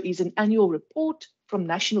you know, is an annual report from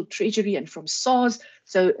National Treasury and from SARS.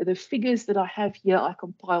 So the figures that I have here are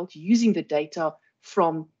compiled using the data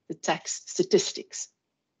from the tax statistics.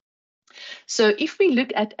 So if we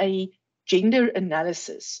look at a gender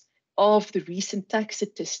analysis of the recent tax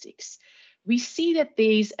statistics, we see that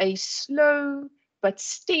there's a slow but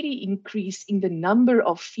steady increase in the number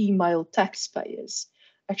of female taxpayers,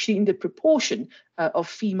 actually in the proportion of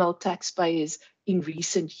female taxpayers in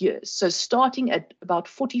recent years. So starting at about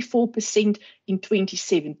 44% in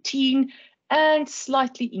 2017 and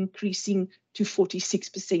slightly increasing to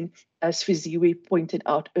 46%, as Friziwe pointed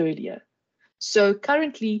out earlier. So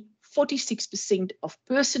currently, 46% of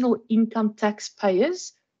personal income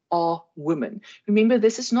taxpayers are women. Remember,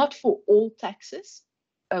 this is not for all taxes.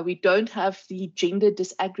 We don't have the gender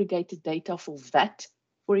disaggregated data for VAT,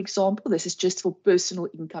 for example. This is just for personal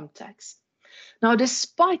income tax. Now,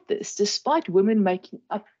 despite this, despite women making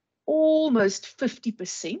up almost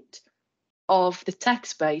 50% of the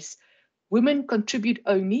tax base, women contribute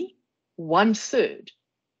only 1/3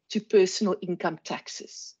 to personal income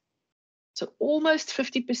taxes. So almost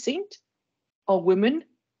 50% are women,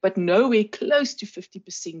 but nowhere close to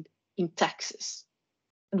 50% in taxes.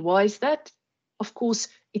 And why is that? Of course,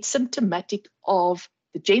 it's symptomatic of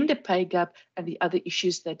the gender pay gap and the other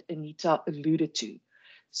issues that Anita alluded to.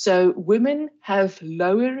 So women have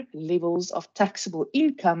lower levels of taxable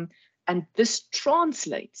income, and this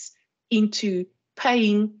translates into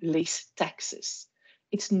paying less taxes.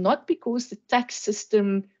 It's not because the tax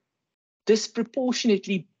system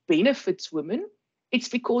disproportionately benefits women, it's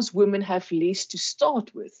because women have less to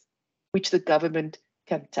start with, which the government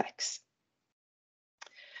can tax.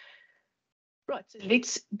 Right, so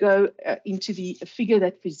let's go into the figure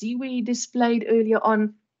that Friziwe displayed earlier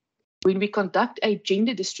on. When we conduct a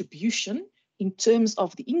gender distribution in terms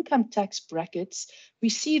of the income tax brackets, we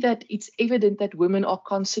see that it's evident that women are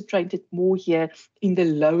concentrated more here in the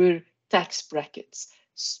lower tax brackets,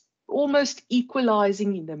 almost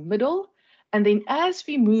equalizing in the middle. And then as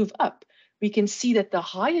we move up, we can see that the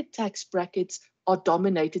higher tax brackets are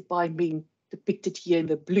dominated by men, depicted here in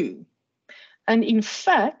the blue. And in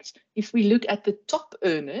fact, if we look at the top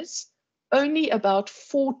earners, only about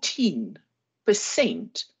 14%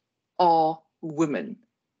 are women.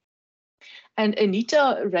 And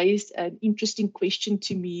Anita raised an interesting question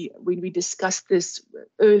to me when we discussed this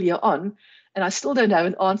earlier on, and I still don't have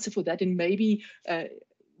an answer for that, and maybe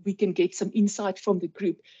we can get some insight from the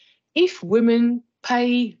group. If women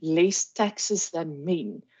pay less taxes than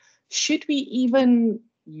men, should we even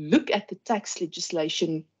look at the tax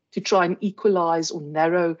legislation to try and equalize or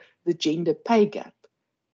narrow the gender pay gap?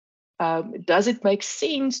 Does it make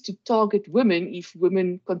sense to target women if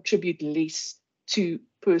women contribute less to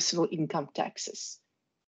personal income taxes?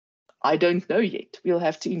 I don't know yet. We'll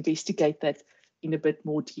have to investigate that in a bit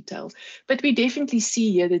more detail. But we definitely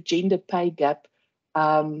see here the gender pay gap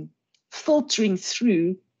filtering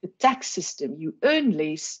through the tax system. You earn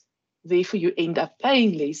less, therefore you end up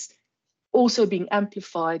paying less, also being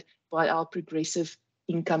amplified by our progressive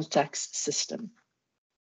income tax system.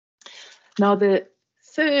 Now, the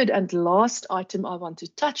third and last item I want to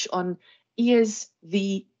touch on is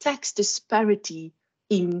the tax disparity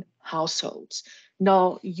in households.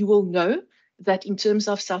 Now, you will know that in terms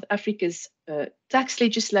of South Africa's tax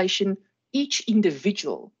legislation, each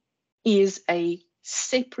individual is a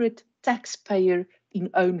separate taxpayer in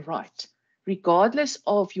own right, regardless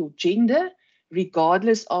of your gender,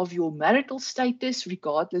 regardless of your marital status,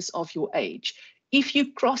 regardless of your age. If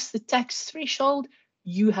you cross the tax threshold,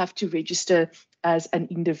 you have to register as an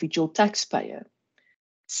individual taxpayer.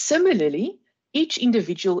 Similarly, each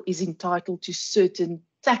individual is entitled to certain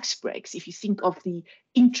tax breaks. If you think of the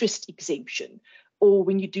interest exemption, or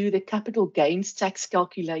when you do the capital gains tax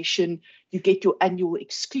calculation, you get your annual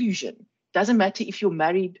exclusion. Doesn't matter if you're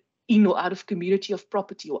married in or out of community of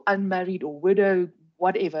property, or unmarried or widow,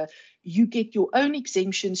 whatever, you get your own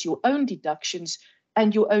exemptions, your own deductions,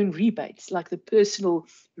 and your own rebates, like the personal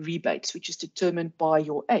rebates, which is determined by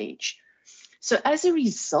your age. So as a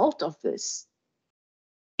result of this,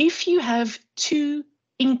 if you have two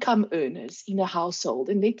income earners in a household,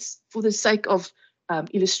 and let's, for the sake of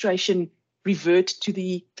illustration, revert to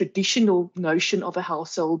the traditional notion of a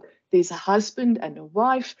household, there's a husband and a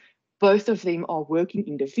wife, both of them are working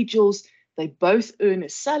individuals, they both earn a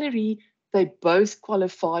salary, they both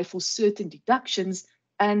qualify for certain deductions,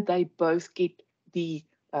 and they both get the,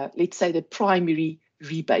 let's say, the primary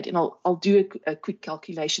rebate. And I'll do a quick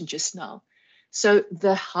calculation just now. So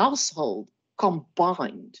the household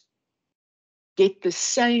combined get the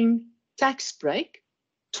same tax break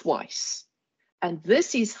twice. And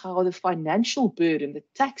this is how the financial burden, the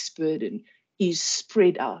tax burden, is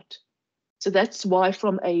spread out. So that's why,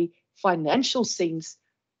 from a financial sense,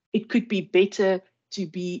 it could be better to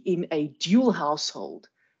be in a dual household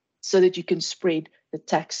so that you can spread the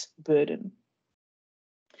tax burden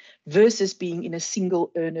versus being in a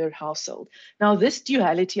single earner household. Now, this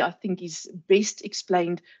duality, I think, is best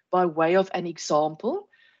explained by way of an example.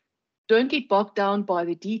 Don't get bogged down by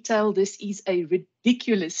the detail. This is a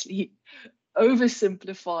ridiculously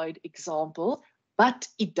oversimplified example, but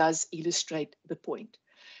it does illustrate the point.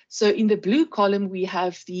 So in the blue column, we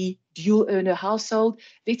have the dual earner household.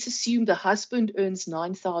 Let's assume the husband earns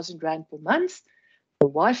 9,000 Rand per month. The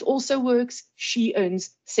wife also works. She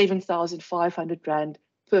earns 7,500 Rand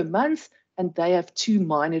per month, and they have two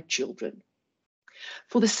minor children.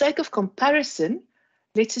 For the sake of comparison,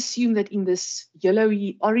 let's assume that in this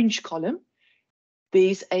yellowy orange column,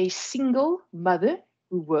 there's a single mother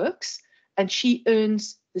who works, and she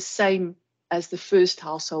earns the same as the first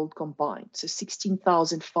household combined, so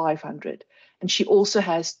 16,500. And she also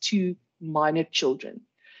has two minor children.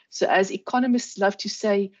 So as economists love to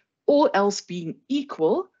say, all else being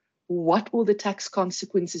equal, what will the tax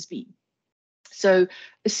consequences be? So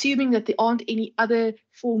assuming that there aren't any other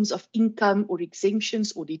forms of income or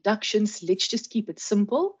exemptions or deductions, let's just keep it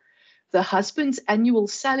simple. The husband's annual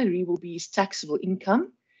salary will be his taxable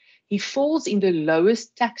income. He falls in the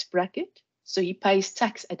lowest tax bracket, so he pays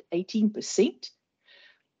tax at 18%.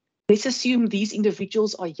 Let's assume these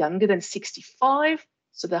individuals are younger than 65,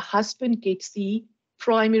 so the husband gets the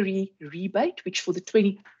primary rebate, which for the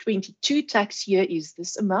 2022 tax year is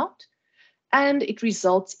this amount, and it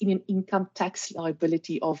results in an income tax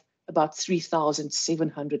liability of about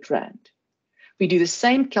 3,700 Rand. We do the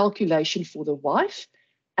same calculation for the wife,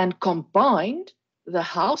 and combined, the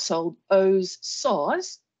household owes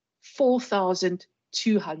SARS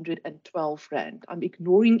 4,212 Rand. I'm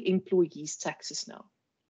ignoring employees' taxes now.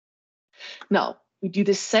 Now, we do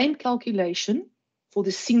the same calculation for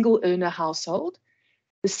the single earner household.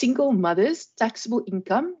 The single mother's taxable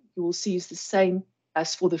income, you will see, is the same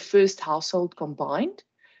as for the first household combined.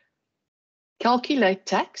 Calculate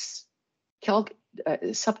tax,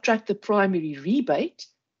 subtract the primary rebate,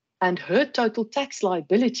 and her total tax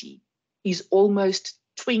liability is almost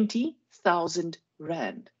 20,000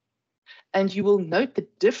 Rand. And you will note the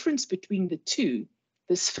difference between the two,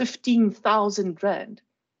 this 15,000 Rand,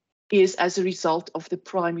 is as a result of the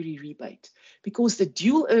primary rebate, because the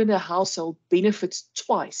dual earner household benefits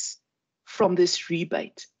twice from this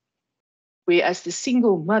rebate, whereas the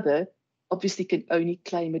single mother obviously can only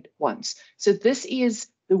claim it once. So this is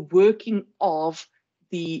the working of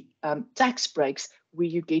the tax breaks where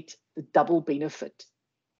you get the double benefit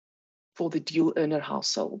for the dual earner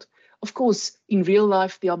household. Of course, in real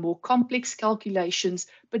life, there are more complex calculations,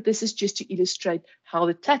 but this is just to illustrate how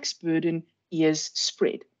the tax burden is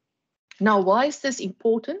spread. Now, why is this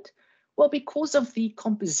important? Well, because of the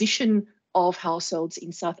composition of households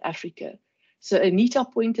in South Africa. So Anita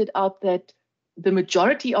pointed out that the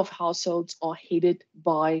majority of households are headed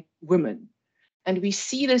by women. And we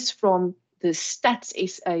see this from the Stats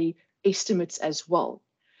SA estimates as well.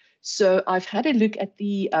 So I've had a look at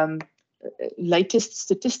the latest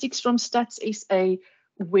statistics from Stats SA,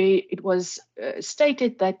 where it was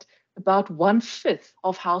stated that about 1/5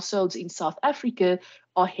 of households in South Africa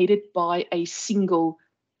are headed by a single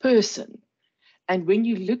person. And when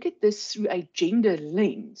you look at this through a gender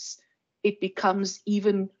lens, it becomes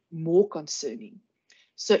even more concerning.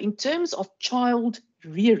 So in terms of child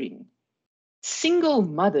rearing, single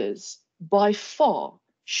mothers by far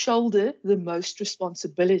shoulder the most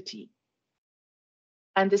responsibility.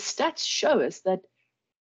 And the stats show us that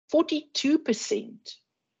 42%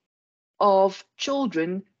 of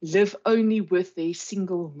children live only with their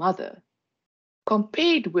single mother,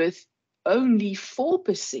 compared with only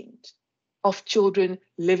 4% of children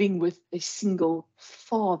living with a single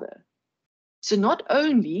father. So not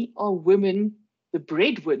only are women the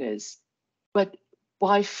breadwinners, but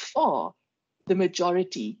by far the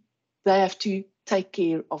majority, they have to take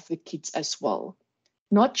care of the kids as well.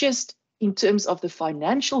 Not just in terms of the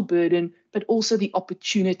financial burden, but also the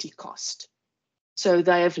opportunity cost. So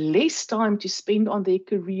they have less time to spend on their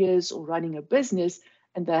careers or running a business,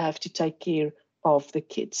 and they have to take care of the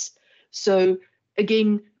kids. So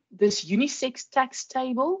again, this unisex tax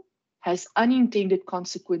table has unintended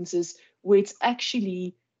consequences where it's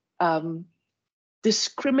actually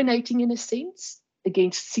discriminating in a sense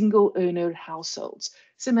against single earner households.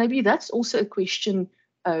 So maybe that's also a question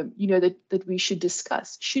that we should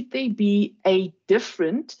discuss. Should there be a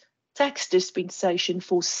different tax dispensation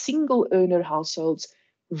for single earner households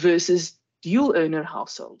versus dual earner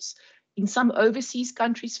households? In some overseas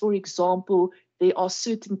countries, for example, there are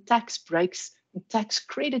certain tax breaks and tax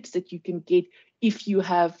credits that you can get if you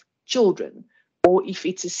have children, or if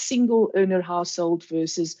it's a single earner household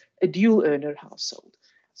versus a dual earner household.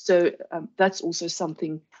 So that's also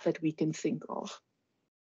something that we can think of.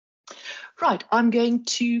 Right, I'm going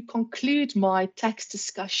to conclude my tax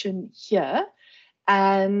discussion here.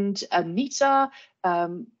 And Anita,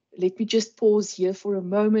 let me just pause here for a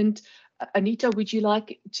moment. Anita, would you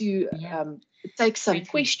like to take some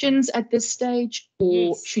questions at this stage,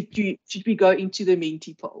 or should we go into the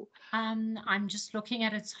Menti poll? I'm just looking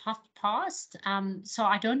at it's past. So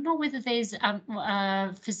I don't know whether there's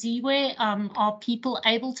Faziwe, are people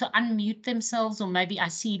able to unmute themselves, or maybe I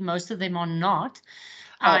see most of them are not.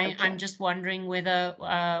 Okay. I'm just wondering whether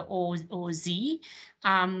or Z,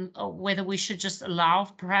 whether we should just allow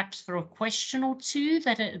perhaps for a question or two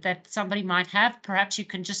that somebody might have. Perhaps you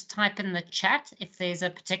can just type in the chat if there's a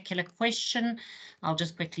particular question. I'll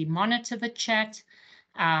just quickly monitor the chat,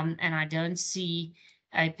 and I don't see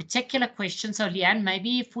a particular question. So Leanne,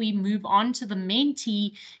 maybe if we move on to the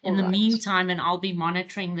Menti in the meantime, and I'll be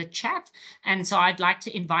monitoring the chat. And so I'd like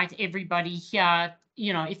to invite everybody here,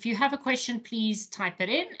 if you have a question, please type it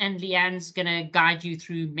in, and Leanne's going to guide you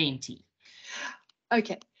through Menti.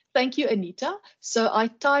 Okay, thank you, Anita. So I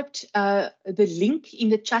typed the link in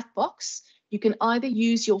the chat box. You can either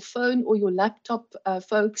use your phone or your laptop,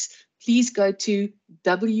 folks. Please go to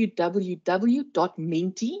www.menti.com.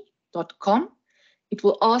 It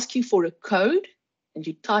will ask you for a code, and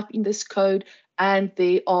you type in this code, and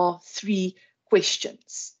there are 3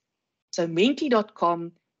 questions. So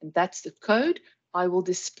menti.com, and that's the code. I will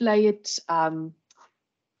display it now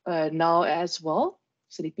as well.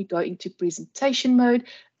 So let me go into presentation mode.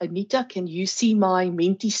 Anita, can you see my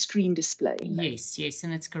Menti screen display? Yes,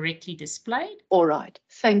 and it's correctly displayed. All right,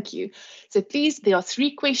 thank you. So please, there are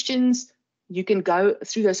 3 questions. You can go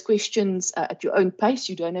through those questions at your own pace.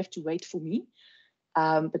 You don't have to wait for me.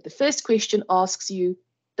 But the first question asks you,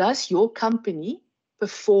 does your company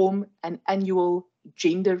perform an annual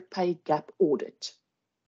gender pay gap audit?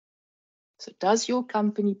 So does your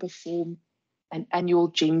company perform an annual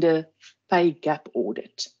gender pay gap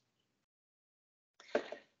audit?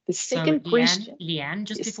 The second question. Leanne,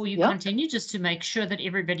 just before you continue, just to make sure that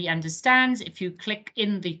everybody understands, if you click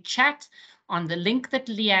in the chat on the link that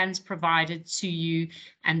Leanne's provided to you,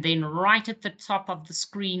 and then right at the top of the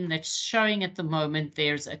screen that's showing at the moment,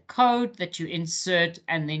 there's a code that you insert,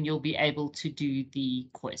 and then you'll be able to do the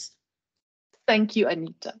quiz. Thank you,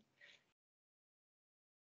 Anita.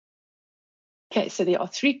 Okay, so there are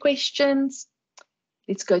 3 questions.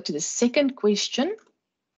 Let's go to the second question.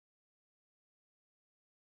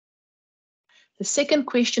 The second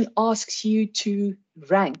question asks you to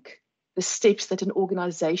rank the steps that an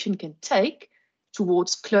organization can take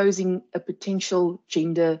towards closing a potential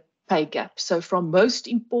gender pay gap. So from most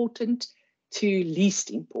important to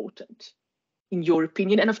least important, in your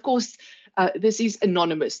opinion. And of course, this is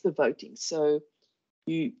anonymous, the voting. So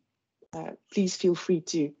you please feel free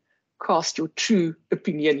to cast your true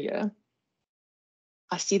opinion here.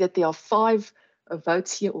 I see that there are 5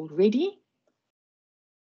 votes here already.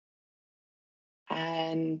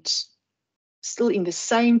 And still in the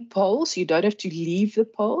same poll, so you don't have to leave the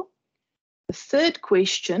poll. The third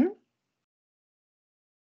question,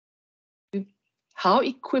 how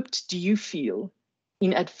equipped do you feel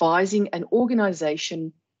in advising an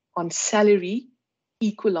organization on salary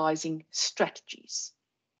equalizing strategies?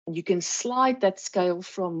 And you can slide that scale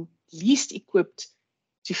from least equipped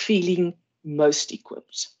to feeling most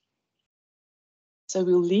equipped. So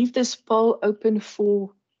we'll leave this poll open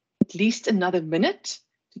for at least another minute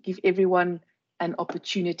to give everyone an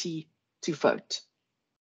opportunity to vote.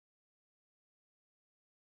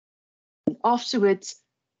 And afterwards,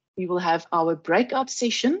 we will have our breakout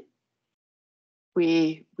session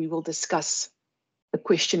where we will discuss the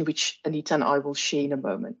question which Anita and I will share in a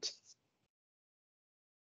moment.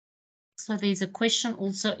 So there's a question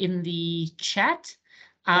also in the chat.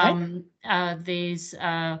 There's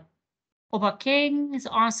Obakeng is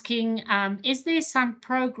asking, is there some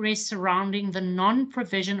progress surrounding the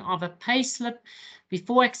non-provision of a payslip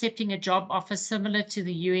before accepting a job offer similar to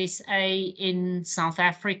the USA in South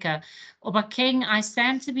Africa? Obakeng, I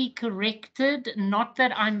stand to be corrected, not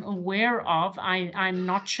that I'm aware of. I'm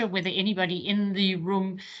not sure whether anybody in the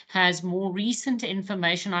room has more recent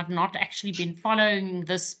information. I've not actually been following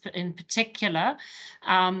this in particular.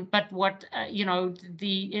 But what,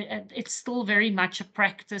 it's still very much a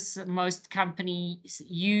practice that most companies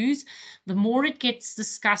use. The more it gets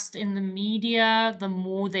discussed in the media, the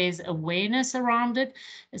more there's awareness around it.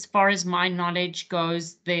 As far as my knowledge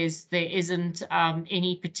goes, there isn't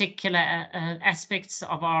any particular aspects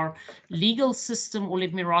of our legal system, or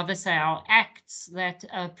let me rather say our acts, that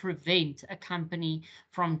prevent a company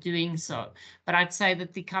from doing so. But I'd say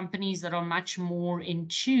that the companies that are much more in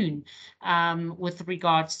tune with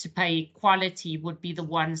regards to pay equality would be the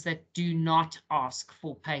ones that do not ask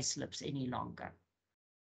for pay slips any longer.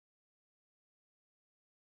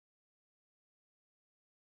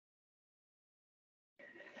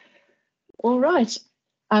 All right.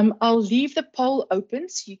 I'll leave the poll open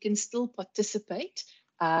so you can still participate,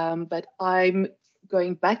 but I'm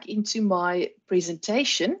going back into my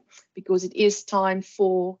presentation because it is time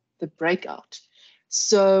for the breakout.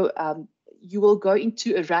 So you will go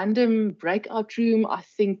into a random breakout room, I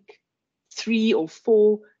think 3 or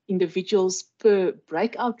 4 individuals per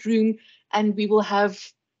breakout room, and we will have,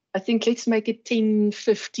 I think, let's make it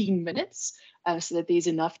 10-15 minutes so that there's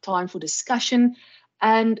enough time for discussion.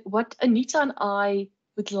 And what Anita and I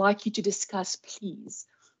would like you to discuss, please,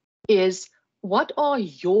 is what are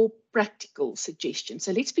your practical suggestions?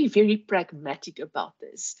 So let's be very pragmatic about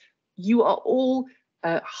this. You are all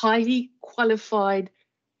highly qualified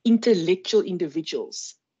intellectual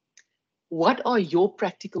individuals. What are your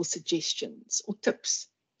practical suggestions or tips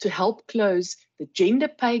to help close the gender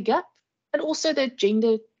pay gap and also the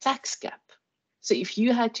gender tax gap? So if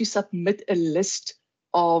you had to submit a list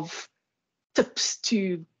of tips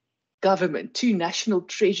to government, to National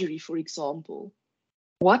Treasury, for example,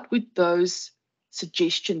 what would those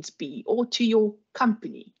suggestions be, or to your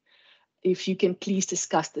company? If you can please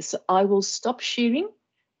discuss this. So I will stop sharing,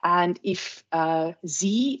 and if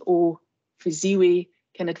Z or Fiziwe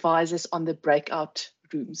can advise us on the breakout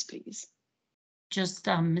rooms, please. Just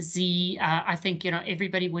Z, I think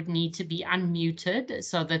everybody would need to be unmuted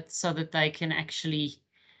so that they can actually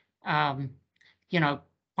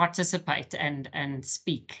participate and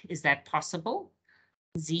speak. Is that possible?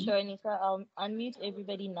 Z? Sure, Anita. I'll unmute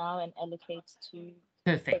everybody now and allocate to.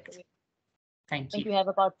 Perfect. Thank you. I think we have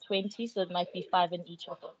about 20, so it might be 5 in each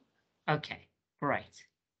of them. Okay, great.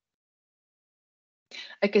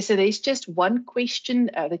 Okay, so there's just one question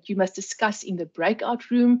that you must discuss in the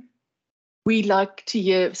breakout room. We like to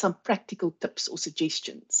hear some practical tips or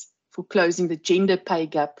suggestions for closing the gender pay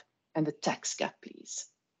gap and the tax gap, please.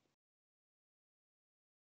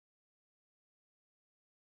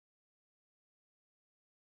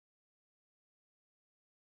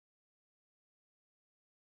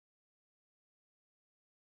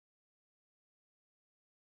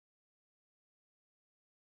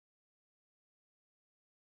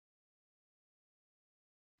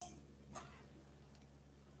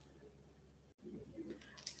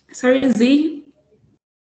 Sorry, Z?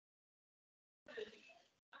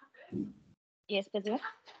 Yes, Pedro?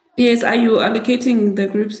 Yes, are you allocating the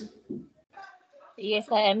groups? Yes,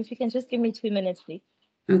 I am. If you can just give me 2 minutes, please.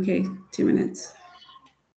 Okay, 2 minutes.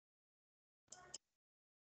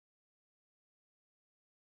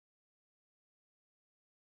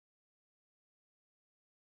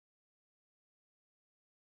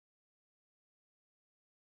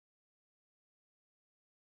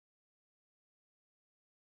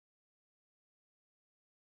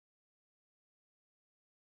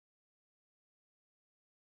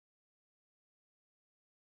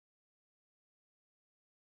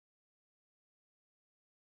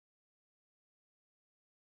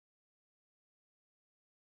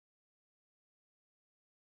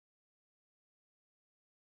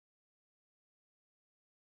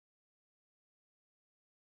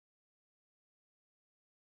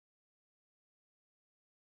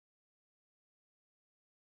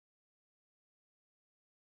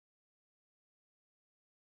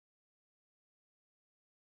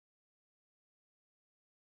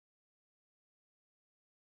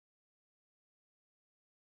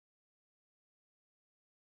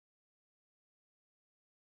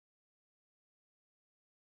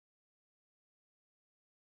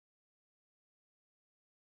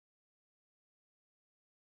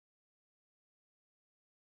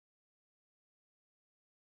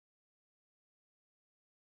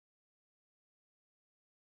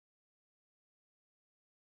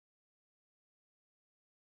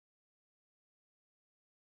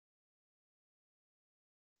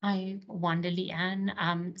 I wonder,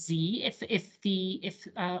 Leanne, Z, if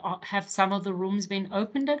have some of the rooms been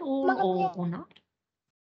opened at all or not?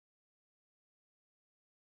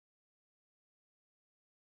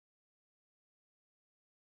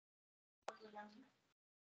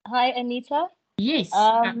 Hi, Anita. Yes.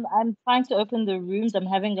 I'm trying to open the rooms. I'm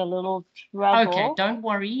having a little trouble. Okay, don't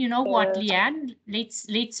worry. You know what, Leanne?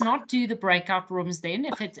 Let's not do the breakout rooms then.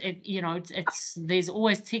 If it's there's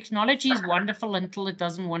always technology is wonderful until it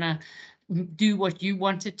doesn't want to do what you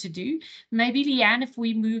want it to do. Maybe, Leanne, if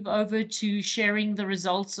we move over to sharing the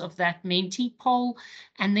results of that Menti poll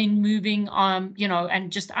and then moving and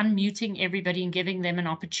just unmuting everybody and giving them an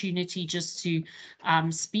opportunity just to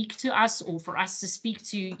speak to us, or for us to speak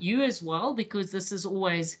to you as well, because this is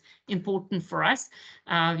always important for us,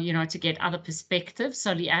 to get other perspectives.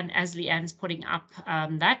 So Leanne, as Leanne's putting up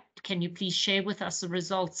that, can you please share with us the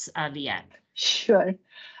results, Leanne? Sure.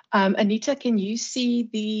 Anita, can you see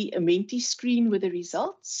the Menti screen with the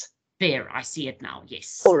results? There, I see it now,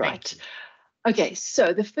 yes. All right. Okay,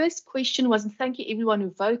 so the first question was, and thank you everyone who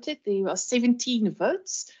voted. There are 17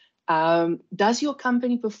 votes. Does your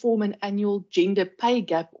company perform an annual gender pay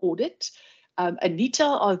gap audit? Anita,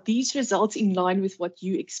 are these results in line with what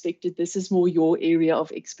you expected? This is more your area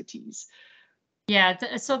of expertise.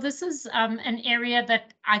 Yeah, so this is an area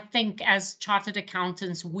that I think as chartered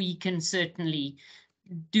accountants, we can certainly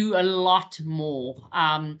do a lot more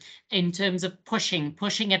in terms of pushing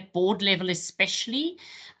at board level, especially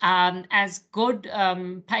as good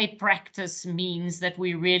pay practice means that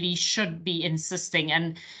we really should be insisting.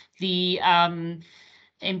 And the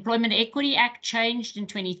Employment Equity Act changed in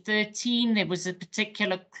 2013. There was a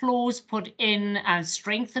particular clause put in,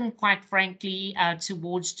 strengthened, quite frankly,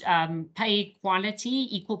 towards pay equality,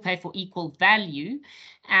 equal pay for equal value.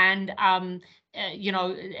 And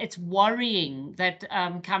it's worrying that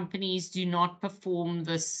companies do not perform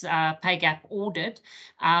this pay gap audit.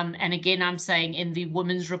 And again, I'm saying in the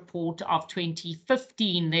Women's Report of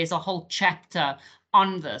 2015, there's a whole chapter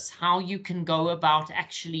on this, how you can go about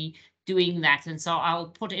actually doing that. And so I'll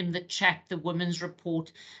put in the chat the Women's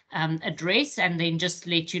Report address and then just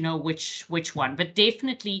let you know which one. But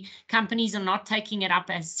definitely companies are not taking it up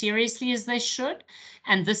as seriously as they should.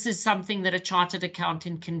 And this is something that a chartered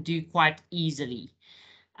accountant can do quite easily.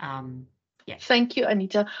 Yeah. Thank you,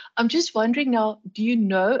 Anita. I'm just wondering now, do you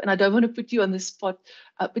know, and I don't want to put you on the spot,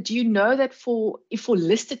 but do you know that for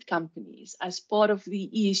listed companies, as part of the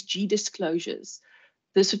ESG disclosures,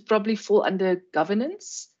 this would probably fall under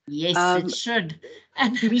governance? Yes, it should.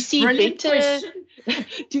 And do we see brilliant question.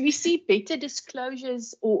 Do we see better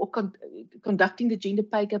disclosures or conducting the gender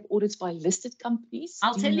pay gap audits by listed companies?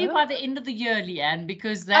 I'll tell you by the end of the year, Leanne,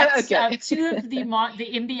 because that's two of the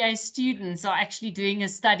MBA students are actually doing a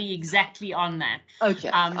study exactly on that. Okay,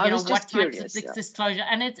 I was just curious. Types of disclosure,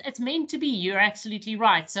 and it's meant to be. You're absolutely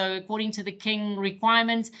right. So according to the King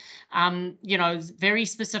requirements, very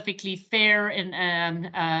specifically fair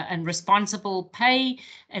and responsible pay.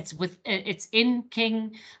 It's in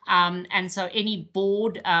King, and so any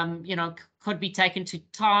board, could be taken to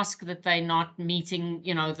task that they're not meeting,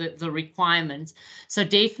 the requirements. So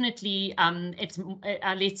definitely, it's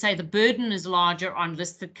let's say the burden is larger on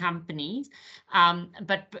listed companies,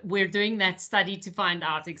 but we're doing that study to find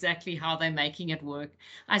out exactly how they're making it work.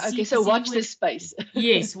 Okay, so watch this space.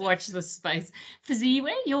 Yes, watch this space.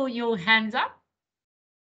 Faziwe, your hands up.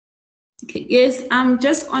 Okay, yes,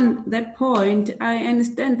 just on that point, I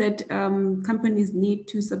understand that companies need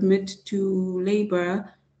to submit to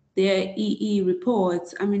labor their EE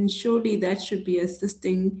reports. I mean, surely that should be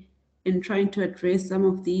assisting in trying to address some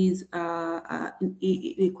of these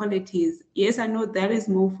inequalities. Yes, I know that is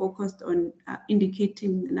more focused on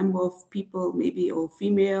indicating the number of people, maybe, or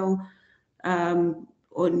female, on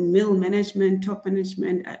middle management, top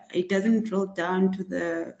management. It doesn't drill down to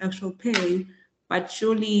the actual pay. But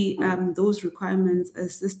surely those requirements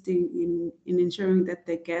assisting in ensuring that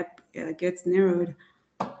the gap gets narrowed.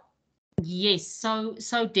 Yes, so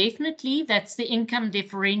definitely that's the income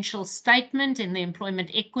differential statement in the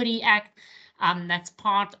Employment Equity Act. That's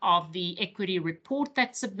part of the equity report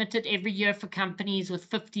that's submitted every year for companies with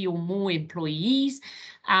 50 or more employees.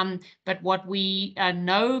 But what we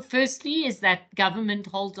know firstly is that government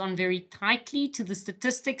holds on very tightly to the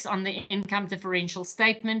statistics on the income differential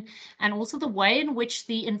statement, and also the way in which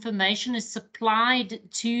the information is supplied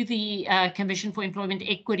to the Commission for Employment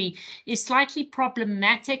Equity is slightly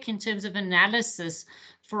problematic in terms of analysis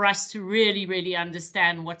for us to really, really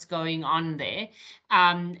understand what's going on there,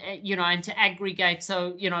 and to aggregate.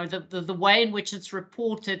 So, the way in which it's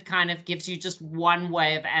reported kind of gives you just one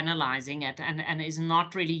way of analyzing it and is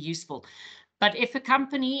not really useful. But if a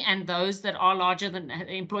company and those that are larger than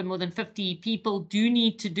employ more than 50 people do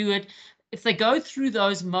need to do it, if they go through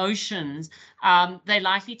those motions, they're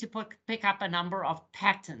likely to pick up a number of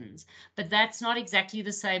patterns, but that's not exactly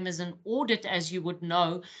the same as an audit, as you would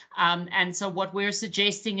know. And so what we're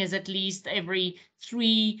suggesting is at least every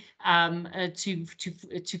 3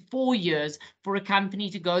 to 4 years for a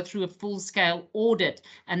company to go through a full-scale audit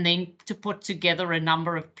and then to put together a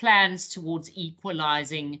number of plans towards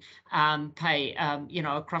equalizing pay,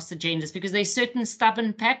 across the genders, because there's certain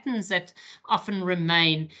stubborn patterns that often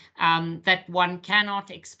remain that one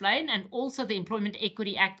cannot explain. And also the Employment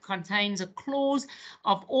Equity Act contains a clause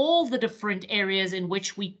of all the different areas in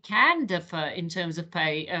which we can differ in terms of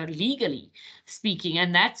pay, legally speaking,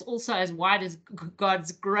 and that's also as wide as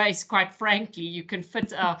God's grace. Quite frankly, you can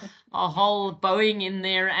fit a whole Boeing in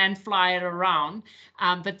there and fly it around,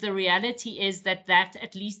 but the reality is that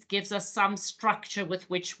at least gives us some structure with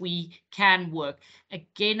which we can work.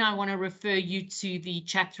 Again, I want to refer you to the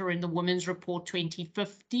chapter in the Women's Report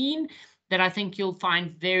 2015 that I think you'll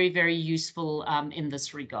find very, very useful in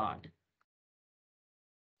this regard.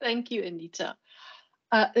 Thank you, Anita.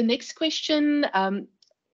 The next question,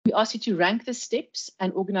 we ask you to rank the steps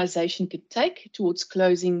an organization could take towards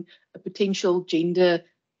closing a potential gender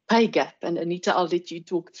pay gap. And Anita, I'll let you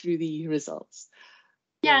talk through the results.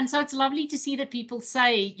 Yeah, and so it's lovely to see that people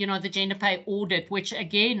say, the gender pay audit, which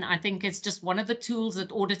again, I think is just one of the tools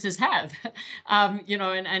that auditors have,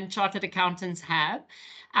 and chartered accountants have.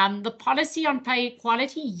 The policy on pay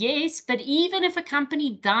equality, yes, but even if a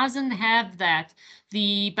company doesn't have that,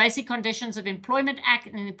 the Basic Conditions of Employment Act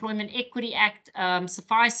and Employment Equity Act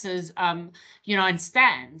suffices, and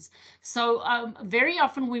stands. So very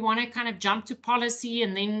often we want to kind of jump to policy,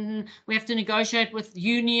 and then we have to negotiate with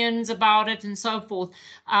unions about it and so forth.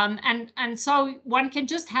 And so one can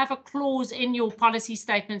just have a clause in your policy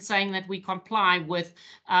statement saying that we comply with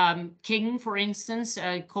King, for instance,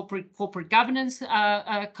 corporate governance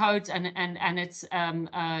codes and its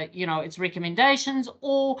its recommendations,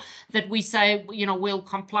 or that we say we'll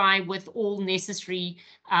comply with all necessary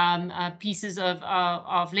pieces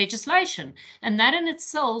of legislation, and that in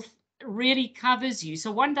itself really covers you.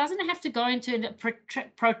 So one doesn't have to go into a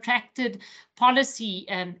protracted policy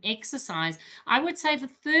exercise. I would say the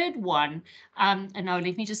third one, no,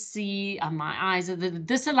 let me just see, my eyes, the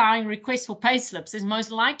disallowing requests for pay slips is most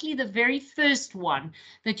likely the very first one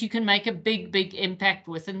that you can make a big impact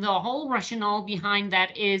with. And the whole rationale behind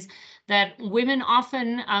that is that women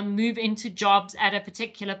often move into jobs at a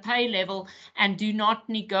particular pay level and do not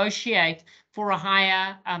negotiate for a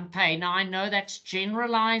higher pay. Now, I know that's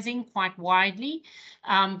generalizing quite widely,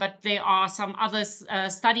 but there are some other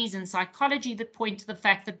studies in psychology that point to the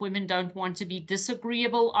fact that women don't want to be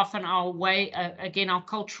disagreeable. Often our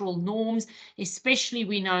cultural norms, especially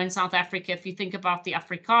we know in South Africa, if you think about the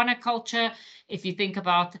Afrikaner culture, if you think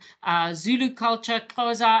about Zulu culture,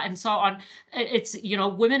 Xhosa, and so on, it's,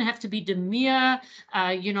 women have to be demure,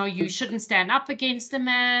 you shouldn't stand up against a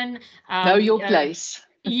man. Know your place.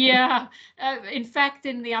 Yeah, in fact,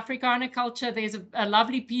 in the Afrikaner culture, there's a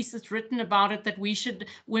lovely piece that's written about it, that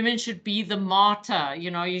women should be the martyr.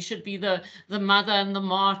 You should be the mother and the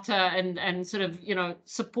martyr, and sort of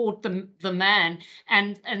support the man.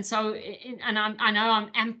 And so I know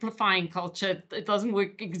I'm amplifying culture. It doesn't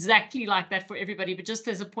work exactly like that for everybody, but just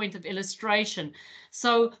as a point of illustration.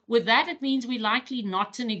 So with that, it means we're likely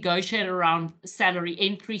not to negotiate around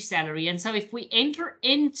entry salary. And so if we enter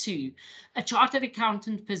into a chartered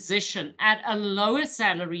accountant position at a lower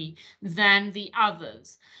salary than the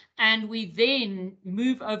others, and we then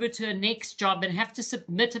move over to a next job and have to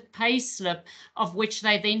submit a pay slip of which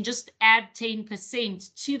they then just add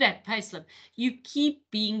 10% to that pay slip, you keep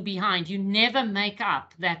being behind. You never make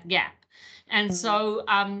up that gap. And so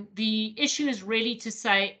the issue is really to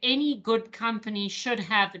say any good company should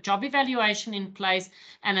have a job evaluation in place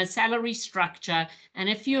and a salary structure. And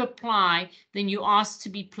if you apply, then you ask to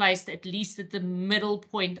be placed at least at the middle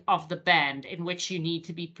point of the band in which you need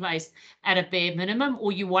to be placed at a bare minimum,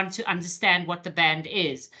 or you want to understand what the band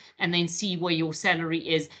is and then see where your salary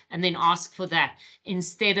is and then ask for that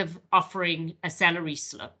instead of offering a salary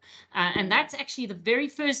slip. And that's actually the very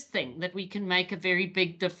first thing that we can make a very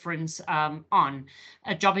big difference on.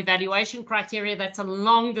 A job evaluation criteria, that's a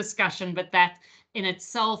long discussion, but that in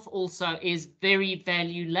itself also is very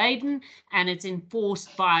value laden, and it's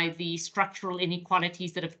enforced by the structural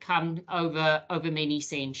inequalities that have come over many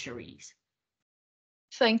centuries.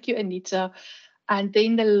 Thank you, Anita. And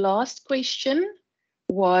then the last question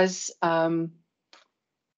was, let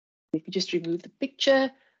me just remove the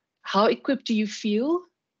picture. How equipped do you feel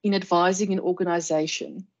in advising an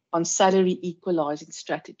organization on salary equalizing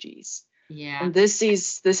strategies? Yeah. And this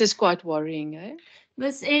is quite worrying, eh?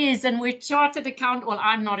 This is, and we're chartered accountant. Well,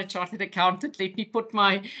 I'm not a chartered accountant. Let me put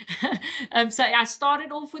my, so I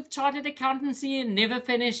started off with chartered accountancy and never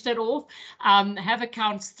finished it off. Have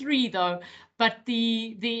accounts 3 though. But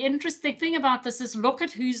the interesting thing about this is look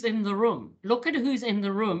at who's in the room. Look at who's in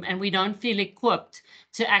the room, and we don't feel equipped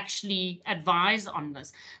to actually advise on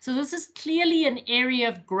this. So this is clearly an area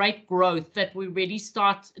of great growth that we really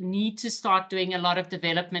need to start doing a lot of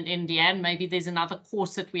development in, Deanne. Maybe there's another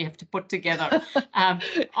course that we have to put together on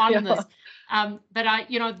this. But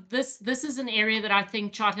this is an area that I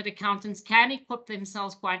think chartered accountants can equip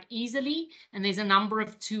themselves quite easily. And there's a number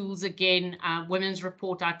of tools. Again, Women's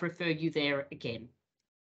Report, I prefer you there again.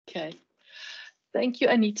 Okay. Thank you,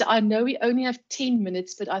 Anita. I know we only have 10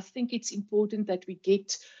 minutes, but I think it's important that we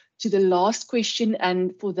get to the last question.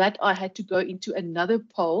 And for that, I had to go into another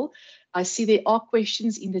poll. I see there are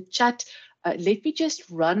questions in the chat. Let me just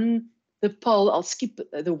run the poll. I'll skip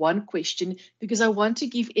the one question because I want to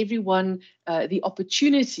give everyone the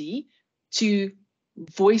opportunity to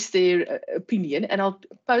voice their opinion. And I'll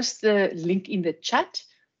post the link in the chat.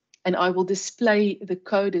 And I will display the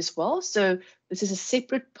code as well. So this is a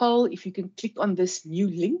separate poll. If you can click on this new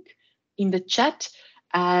link in the chat,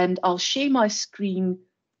 and I'll share my screen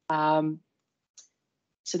so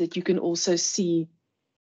that you can also see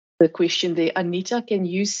the question there. Anita, can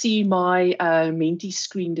you see my Menti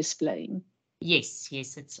screen displaying? Yes,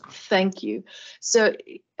 it's on. Thank you. So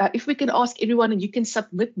if we can ask everyone, and you can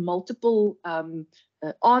submit multiple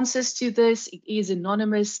answers to this, it is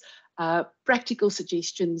anonymous. Practical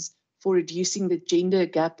suggestions for reducing the gender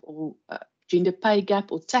gap or gender pay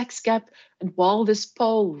gap or tax gap. And while this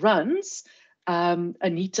poll runs,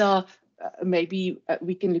 Anita, maybe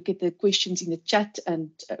we can look at the questions in the chat and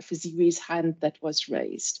Fiziwe's hand that was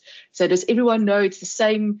raised. So does everyone know it's the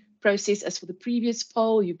same process as for the previous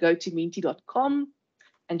poll? You go to menti.com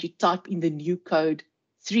and you type in the new code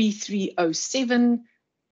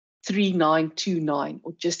 33073929,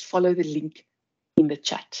 or just follow the link in the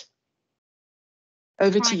chat.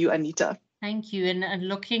 Over to you, Anita. Thank you. And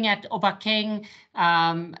looking at Obakeng,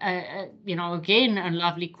 again, a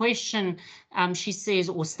lovely question. She says,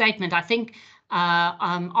 or statement, I think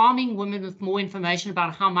arming women with more information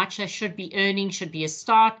about how much they should be earning should be a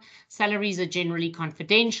start. Salaries are generally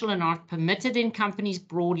confidential and aren't permitted in companies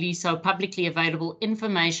broadly, so publicly available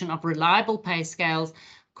information of reliable pay scales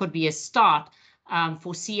could be a start.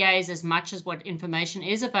 For CAs, as much as what information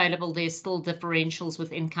is available, there's still differentials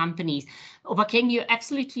within companies. Obakeng, you're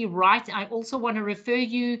absolutely right. I also want to refer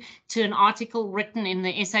you to an article written in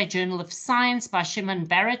the SA Journal of Science by Shimon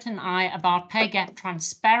Barrett and I about pay gap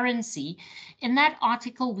transparency. In that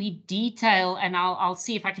article, we detail, and I'll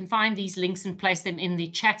see if I can find these links and place them in the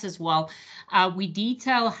chat as well. We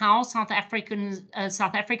detail how South Africa's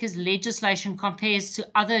legislation compares to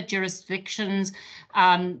other jurisdictions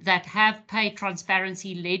that have pay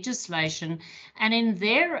transparency legislation. And in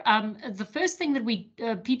there, the first thing that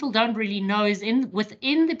people don't really know is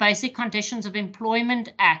within the Basic Conditions of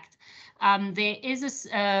Employment Act, there is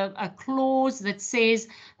a clause that says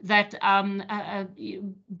that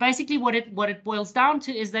basically what it boils down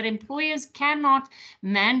to is that employers cannot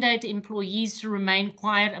mandate employees to remain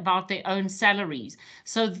quiet about their own salaries.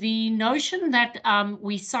 So the notion that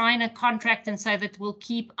we sign a contract and say that we'll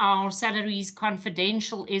keep our salaries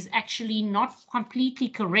confidential is actually not completely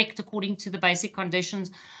correct according to the Basic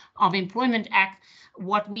Conditions of Employment Act.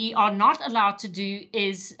 What we are not allowed to do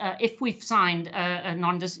is, if we've signed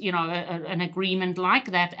an agreement like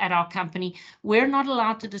that at our company, we're not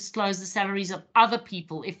allowed to disclose the salaries of other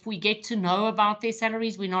people. If we get to know about their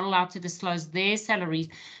salaries, we're not allowed to disclose their salaries,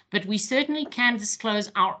 but we certainly can disclose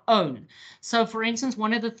our own. So, for instance,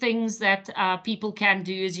 one of the things that people can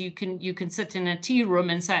do is you can sit in a tea room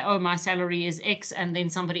and say, "Oh, my salary is X," and then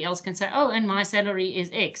somebody else can say, "Oh, and my salary is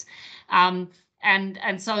X."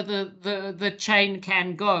 And so the chain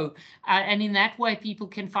can go. And in that way, people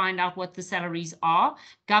can find out what the salaries are.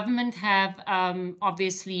 Government have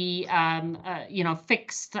obviously,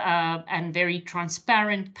 fixed and very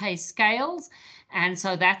transparent pay scales. And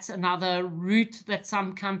so that's another route that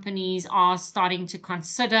some companies are starting to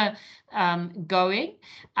consider going.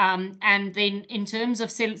 And then in terms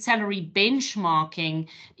of salary benchmarking,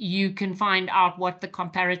 you can find out what the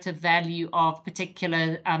comparative value of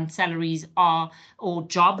particular salaries are or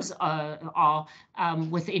jobs are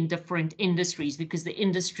within different industries, because the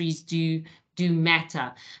industries do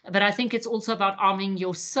matter. But I think it's also about arming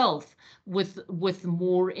yourself with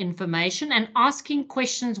more information and asking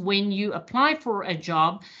questions when you apply for a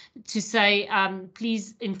job to say,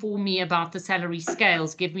 please inform me about the salary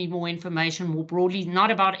scales, give me more information more broadly,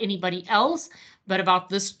 not about anybody else, but about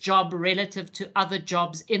this job relative to other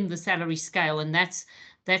jobs in the salary scale. And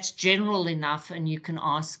that's general enough, and you can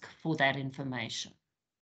ask for that information.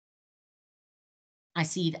 I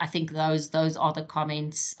think those are the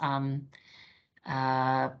comments, Leanne,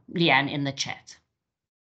 in the chat.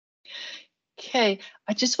 Okay,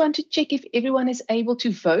 I just want to check if everyone is able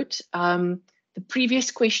to vote. The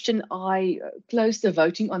previous question, I closed the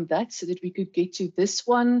voting on that so that we could get to this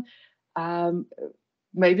one.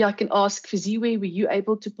 Maybe I can ask Fiziwe, were you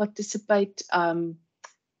able to participate? Or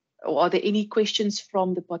are there any questions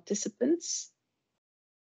from the participants?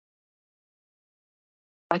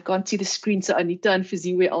 I can't see the screen, so Anita and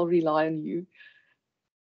Fiziwe, I'll rely on you.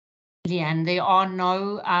 Leanne, there are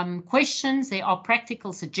no questions. There are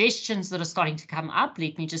practical suggestions that are starting to come up.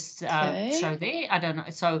 Let me just show there. I don't know.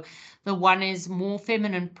 So the one is more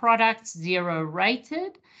feminine products, 0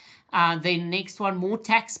 rated. Then next one, more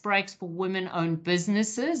tax breaks for women-owned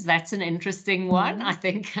businesses. That's an interesting one. I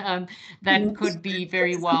think that could be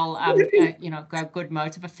very well, a good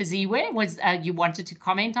motive. Fiziwe, was you wanted to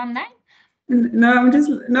comment on that? No,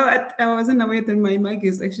 I wasn't aware that my mic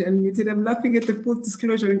is actually unmuted. I'm laughing at the full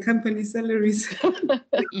disclosure on company salaries.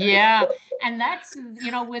 Yeah, and that's,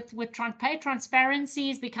 with pay transparency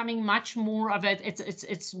is becoming much more of it.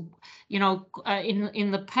 It's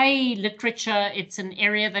in the pay literature, it's an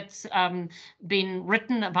area that's been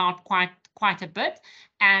written about quite a bit.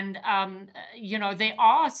 And, there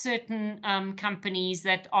are certain companies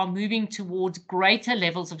that are moving towards greater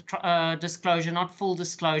levels of disclosure, not full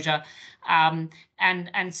disclosure, and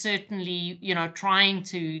certainly, trying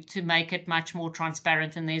to make it much more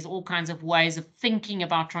transparent. And there's all kinds of ways of thinking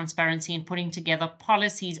about transparency and putting together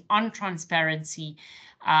policies on transparency,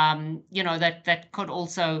 that could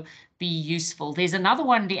also be useful. There's another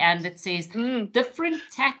one, Leanne, that says different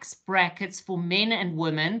tax brackets for men and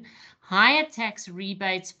women, higher tax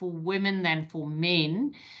rebates for women than for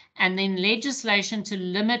men, and then legislation to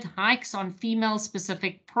limit hikes on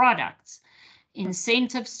female-specific products,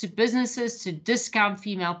 incentives to businesses to discount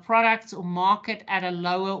female products or market at a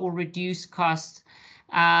lower or reduced cost,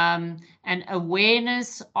 and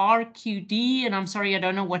awareness, RQD, and I'm sorry, I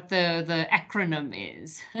don't know what the acronym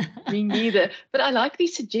is. Me neither, but I like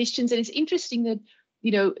these suggestions, and it's interesting that,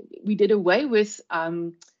 we did away with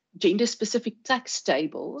gender-specific tax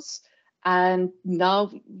tables. And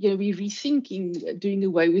now, we're rethinking doing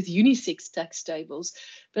away with unisex tax tables.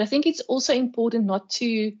 But I think it's also important not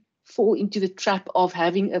to fall into the trap of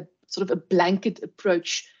having a sort of a blanket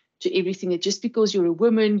approach to everything, that just because you're a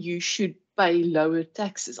woman, you should pay lower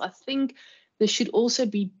taxes. I think this should also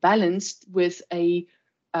be balanced with a,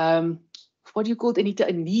 what do you call it, Anita,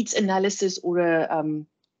 a needs analysis, or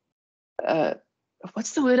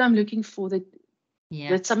what's the word I'm looking for, that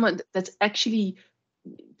someone that's actually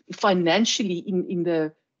financially in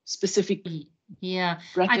the specific bracket.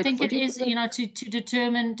 I think it is, to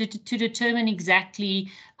determine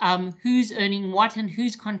exactly who's earning what and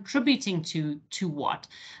who's contributing to what,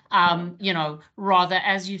 rather,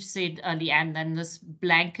 as you've said, Leanne, than this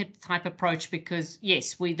blanket type approach, because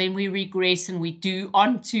yes, we regress and we do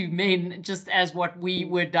onto men just as what we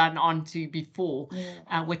were done onto before,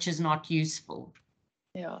 which is not useful.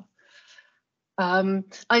 Yeah.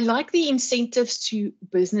 I like the incentives to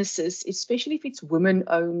businesses, especially if it's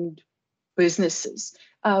women-owned businesses.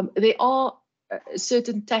 There are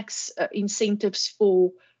certain tax incentives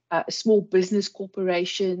for small business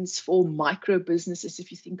corporations, for micro businesses, if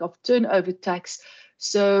you think of turnover tax.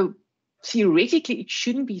 So theoretically, it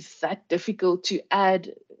shouldn't be that difficult to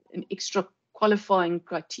add an extra qualifying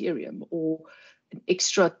criterion or an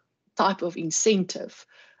extra type of incentive.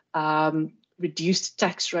 Reduced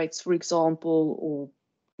tax rates, for example, or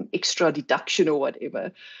an extra deduction or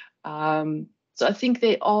whatever. So I think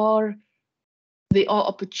there are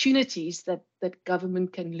opportunities that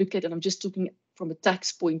government can look at, and I'm just talking from a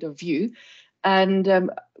tax point of view.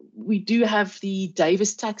 And we do have the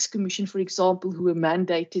Davis Tax Commission, for example, who are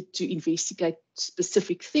mandated to investigate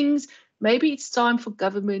specific things. Maybe it's time for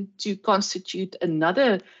government to constitute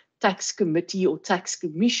another tax committee or tax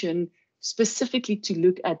commission specifically to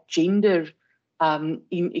look at gender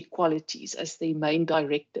inequalities as their main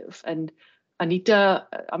directive. And Anita,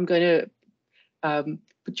 I'm going to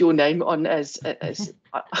put your name on as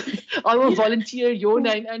I will volunteer your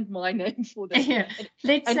name and my name for that. Yeah.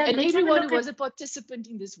 And everyone who was a participant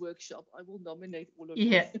in this workshop, I will nominate all of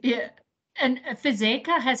you. Yeah. And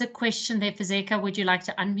Fizeka has a question there. Fizeka, would you like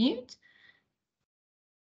to unmute?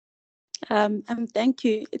 Thank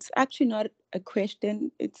you. It's actually not a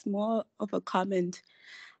question. It's more of a comment.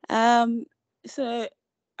 So,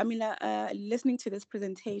 I mean, listening to this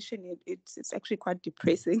presentation, it's actually quite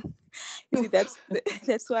depressing. See, that's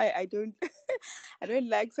why I don't I don't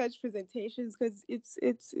like such presentations because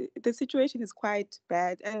it's the situation is quite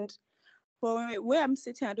bad. And for where I'm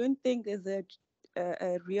sitting, I don't think there's a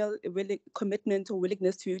real commitment or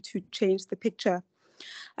willingness to change the picture.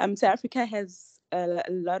 South Africa has a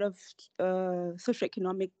lot of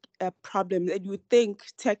socioeconomic problems, and you would think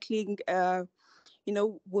tackling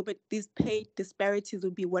women, these pay disparities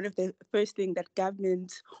would be one of the first things that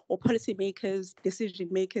government or policymakers, decision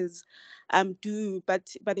makers, do,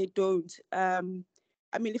 but they don't. I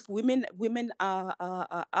mean, if women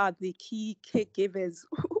are the key caregivers,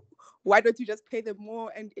 why don't you just pay them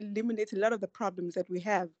more and eliminate a lot of the problems that we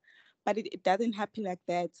have? But it doesn't happen like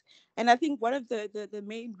that. And I think one of the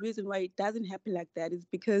main reason why it doesn't happen like that is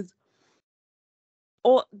because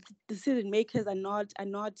all decision makers are not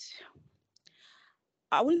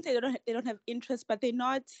I wouldn't say they don't have interest, but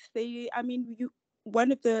I mean,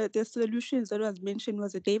 one of the solutions that was mentioned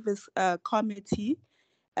was a Davis committee.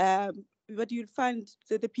 But you'll find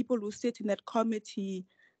that the people who sit in that committee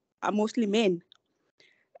are mostly men.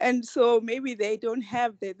 And so maybe they don't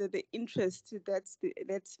have the interest that's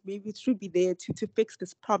maybe should be there to fix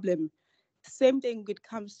this problem. Same thing when it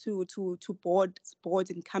comes to boards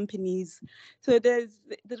and companies. So there's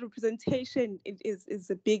the representation is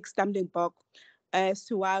a big stumbling block as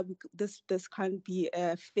to why this can't be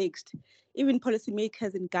fixed. Even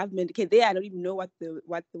policymakers in government, okay, I don't even know what the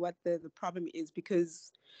problem is,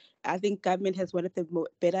 because I think government has one of the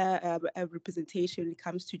better representation when it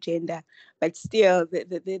comes to gender, but still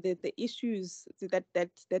the issues that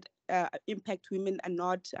impact women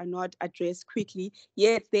are not addressed quickly.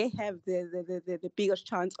 Yet they have the biggest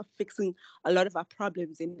chance of fixing a lot of our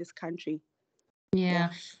problems in this country. Yeah,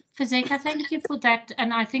 Fazeka, thank you for that.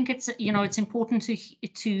 And I think it's important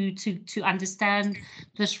to understand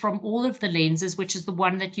this from all of the lenses, which is the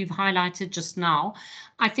one that you've highlighted just now.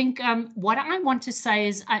 I think what I want to say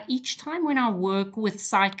is each time when I work with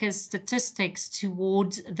CICA's statistics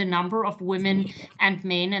towards the number of women and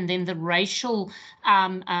men, and then the racial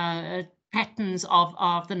patterns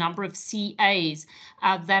of the number of CAs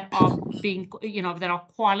that are being, that are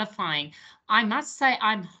qualifying, I must say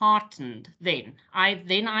I'm heartened then.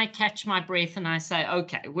 I catch my breath and I say,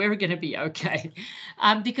 okay, we're going to be okay.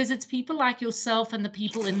 Because it's people like yourself and the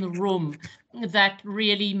people in the room that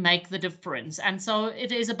really make the difference. And so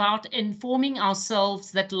it is about informing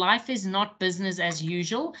ourselves that life is not business as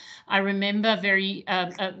usual. I remember very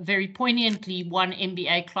poignantly one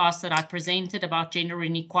MBA class that I presented about gender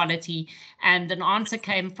inequality, and an answer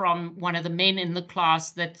came from one of the men in the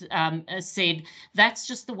class that said, that's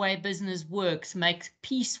just the way business works, make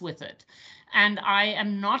peace with it. And I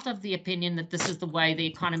am not of the opinion that this is the way the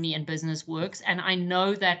economy and business works. And I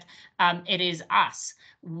know that it is us.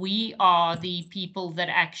 We are the people that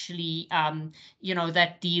actually,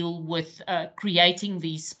 that deal with creating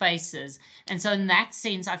these spaces. And so in that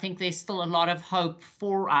sense, I think there's still a lot of hope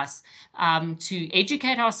for us to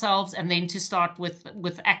educate ourselves, and then to start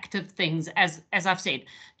with active things, as I've said,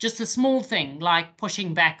 just a small thing like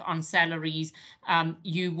pushing back on salaries.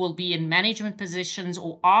 You will be in management positions,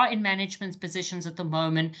 or are in management positions at the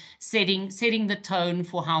moment, setting the tone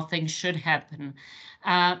for how things should happen.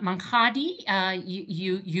 Mankhadi,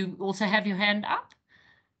 you also have your hand up.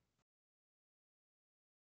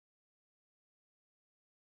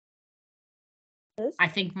 Yes. I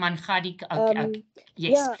think Mankhadi. Okay.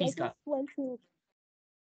 Yes, Yeah, please go. I just want to.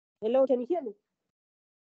 Hello, can you hear me?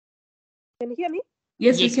 Can you hear me?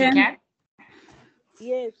 Yes, Yes, we can.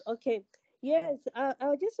 Yes. Okay. Yes.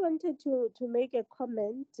 I just wanted to make a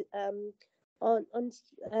comment on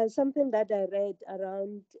something that I read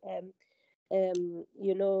around in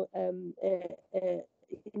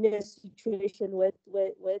a situation where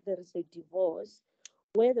there is a divorce,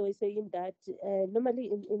 where they were saying that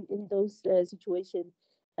normally in those situations,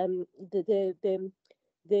 the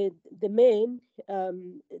men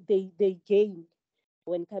they gain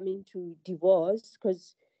when coming to divorce,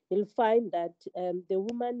 because you'll find that the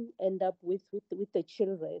woman end up with the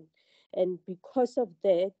children, and because of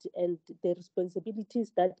that and the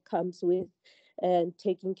responsibilities that comes with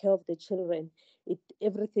taking care of the children,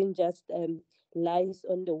 everything just lies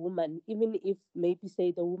on the woman, even if maybe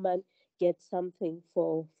say the woman gets something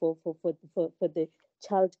for the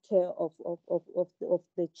child care of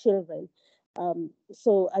the children.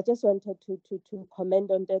 So I just wanted to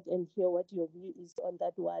comment on that and hear what your view is on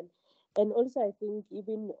that one. And also, I think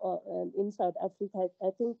even in South Africa,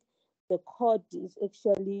 I think the court is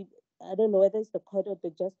actually, I don't know whether it's the court or the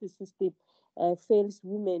justice system, fails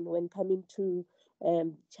women when coming to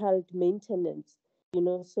child maintenance.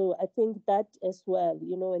 So I think that as well,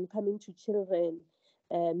 when coming to children,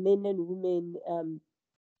 men and women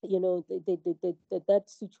you know, that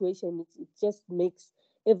situation, it just makes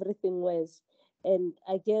everything worse. And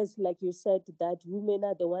I guess, like you said, that women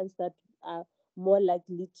are the ones that are more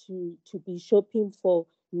likely to be shopping for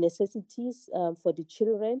necessities for the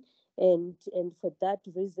children, and for that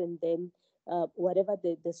reason, then whatever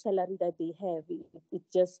the salary that they have, it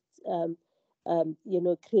just you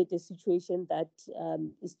know, create a situation that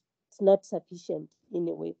is not sufficient in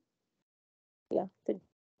a way. Yeah,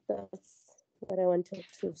 that's what I wanted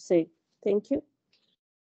to say. Thank you.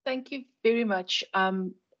 Thank you very much.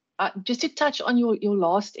 Just to touch on your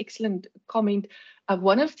last excellent comment,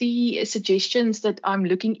 one of the suggestions that I'm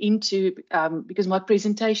looking into, because my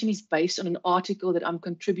presentation is based on an article that I'm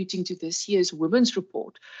contributing to this year's Women's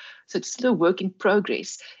Report, so it's still a work in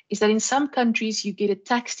progress, is that in some countries you get a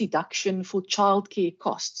tax deduction for childcare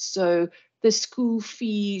costs. So the school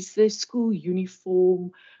fees, the school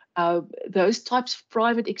uniform, those types of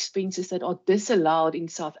private expenses that are disallowed in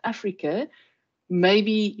South Africa.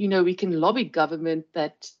 Maybe, you know, we can lobby government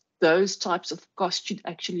that those types of costs should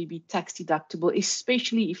actually be tax deductible,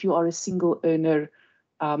 especially if you are a single earner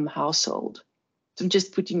household. So I'm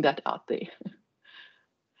just putting that out there.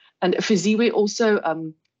 And Fiziwe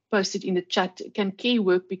also posted in the chat, can care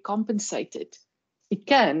work be compensated? It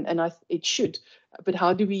can, and it should, but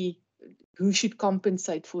who should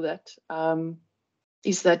compensate for that?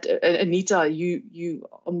 Is that Anita? You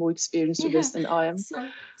are more experienced with this than I am.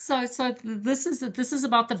 So this is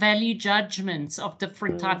about the value judgments of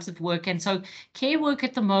different types of work, and so care work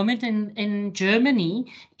at the moment in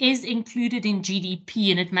Germany is included in GDP,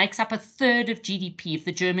 and it makes up 1/3 of GDP, of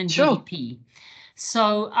the German GDP.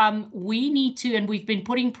 So we need to, and we've been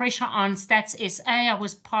putting pressure on Stats SA. I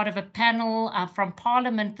was part of a panel from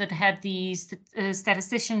Parliament that had the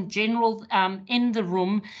Statistician General in the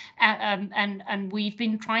room, and we've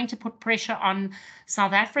been trying to put pressure on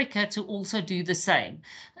South Africa to also do the same,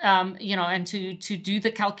 you know, and to do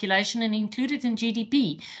the calculation and include it in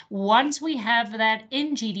GDP. Once we have that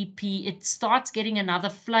in GDP, it starts getting another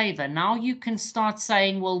flavor. Now you can start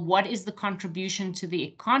saying, well, what is the contribution to the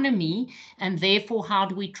economy, and therefore how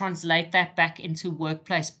do we translate that back into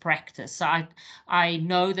workplace practice? So I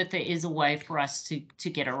know that there is a way for us to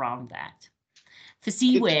get around that.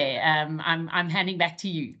 Fiziwe, I'm handing back to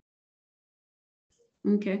you.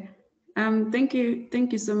 Okay. Thank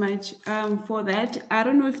you so much for that. I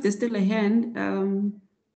don't know if there's still a hand.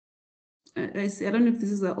 I don't know if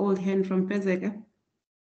this is an old hand from Pezeka.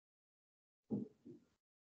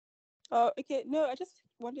 Oh, okay. No, I just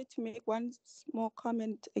wanted to make one small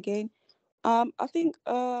comment again. I think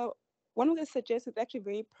one of the suggestions is actually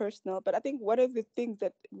very personal, but I think one of the things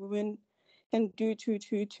that women can do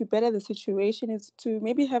to better the situation is to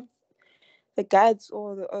maybe have the guts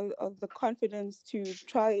or the confidence to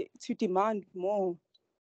try to demand more.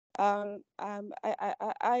 I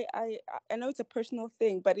know it's a personal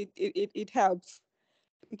thing, but it helps,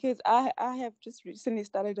 because I have just recently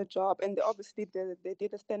started a job, and obviously they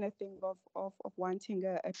did a standard thing of wanting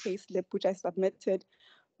a pay slip, which I submitted,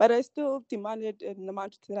 but I still demanded an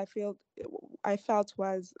amount that I felt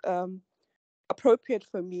was appropriate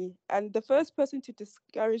for me. And the first person to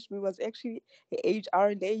discourage me was actually the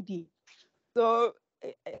HR lady. So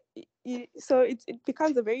it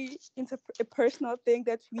becomes a very interpersonal thing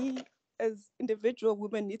that we as individual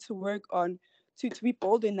women need to work on to be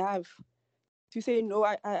bold enough to say, no,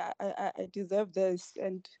 I deserve this.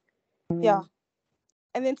 And yeah.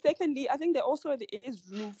 And then secondly, I think there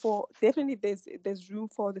is room for, definitely there's room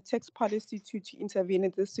for the tax policy to intervene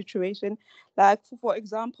in this situation. Like for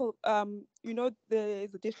example, you know,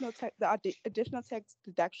 there's additional tax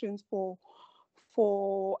deductions for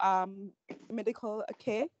medical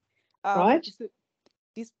care Right. for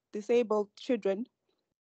disabled children.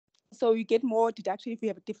 So you get more deduction if you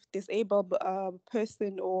have a disabled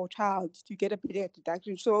person or child. You get a bigger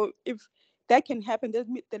deduction. So if that can happen,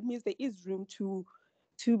 that means there is room to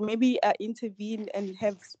maybe intervene and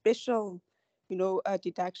have special, you know,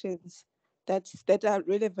 deductions that are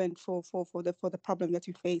relevant for the problem that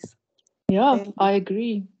you face. Yeah, I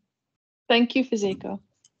agree. Thank you, Fizeka.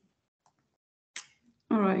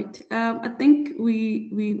 All right. I think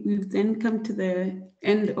we've then come to the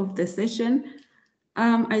end of the session.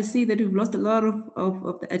 I see that we've lost a lot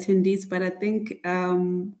of the attendees, but I think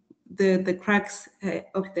the crux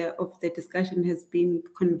of the discussion has been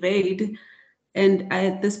conveyed. And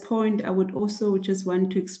at this point, I would also just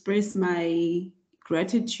want to express my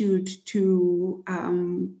gratitude to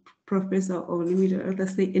Professor, or let me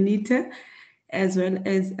say Anita, as well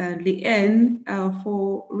as Leanne,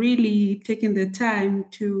 for really taking the time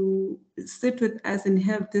to sit with us and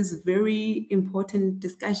have this very important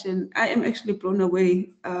discussion. I am actually blown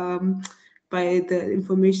away by the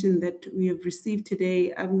information that we have received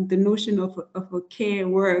today. The notion of a care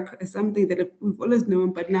work is something that we've always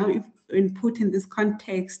known, but now when put in this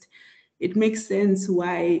context, it makes sense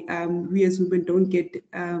why we as women don't get,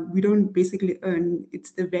 we don't basically earn.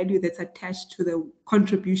 It's the value that's attached to the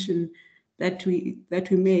contribution that we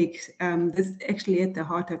make. That's actually at the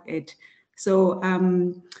heart of it. So,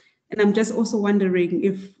 and I'm just also wondering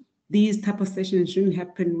if these type of sessions shouldn't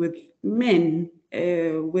happen with men,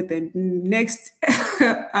 with the next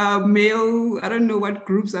male. I don't know what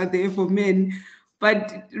groups are there for men,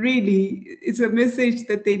 but really, it's a message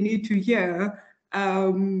that they need to hear.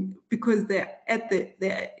 Because they're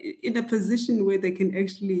in a position where they can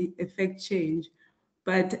actually affect change.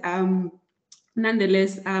 But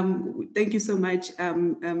nonetheless, thank you so much,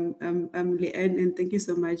 Leanne, and thank you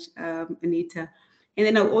so much, Anita. And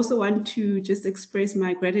then I also want to just express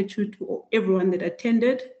my gratitude to everyone that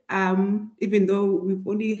attended, even though we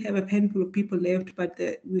only have a handful of people left, but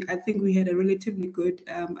I think we had a relatively good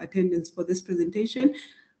attendance for this presentation.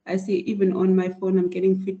 I see even on my phone, I'm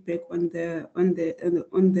getting feedback on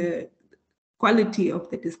the quality of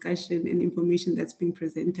the discussion and information that's being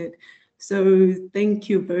presented. So thank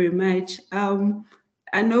you very much.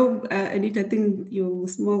 I know, Anita, I think your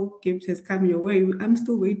small gift has come your way. I'm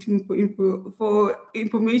still waiting for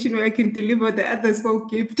information where I can deliver the other small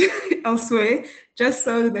gift elsewhere, just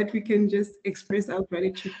so that we can just express our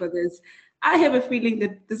gratitude for this. I have a feeling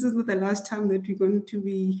that this is not the last time that we're going to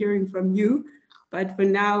be hearing from you. But for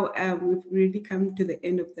now, we've really come to the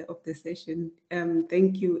end of the session.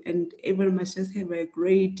 Thank you, and everyone must just have a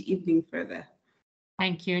great evening further.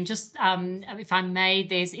 Thank you. And just if I may,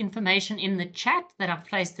 there's information in the chat that I've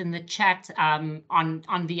placed in the chat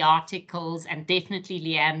on the articles, and definitely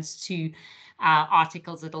Leanne's two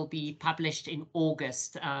articles that'll be published in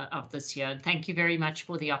August of this year. And thank you very much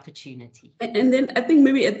for the opportunity. And then I think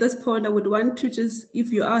maybe at this point, I would want to just,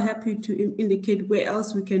 if you are happy to indicate where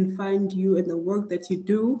else we can find you and the work that you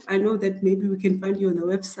do. I know that maybe we can find you on the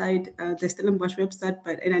website, the Stellenbosch website,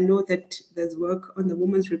 and I know that there's work on the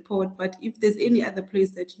Women's Report, but if there's any other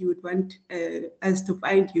place that you would want us to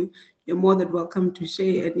find you, you're more than welcome to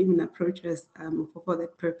share and even approach us for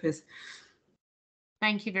that purpose.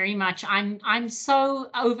 Thank you very much. I'm so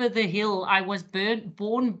over the hill. I was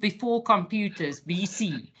born before computers,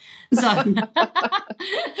 BC. So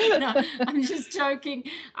no, I'm just joking.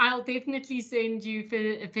 I'll definitely send you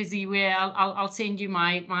Fizzy, where I'll send you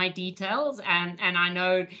my details. And I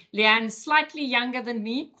know Leanne's slightly younger than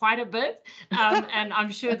me, quite a bit. And I'm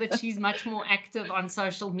sure that she's much more active on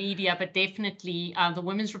social media, but definitely the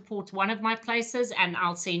Women's Report's one of my places, and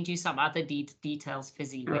I'll send you some other details,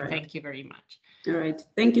 Fizzy. Right. Thank you very much. All right.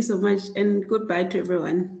 Thank you so much, and goodbye to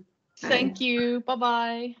everyone. Bye. Thank you.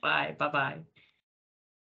 Bye-bye. Bye. Bye-bye.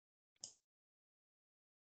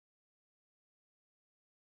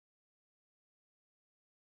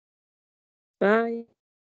 Bye.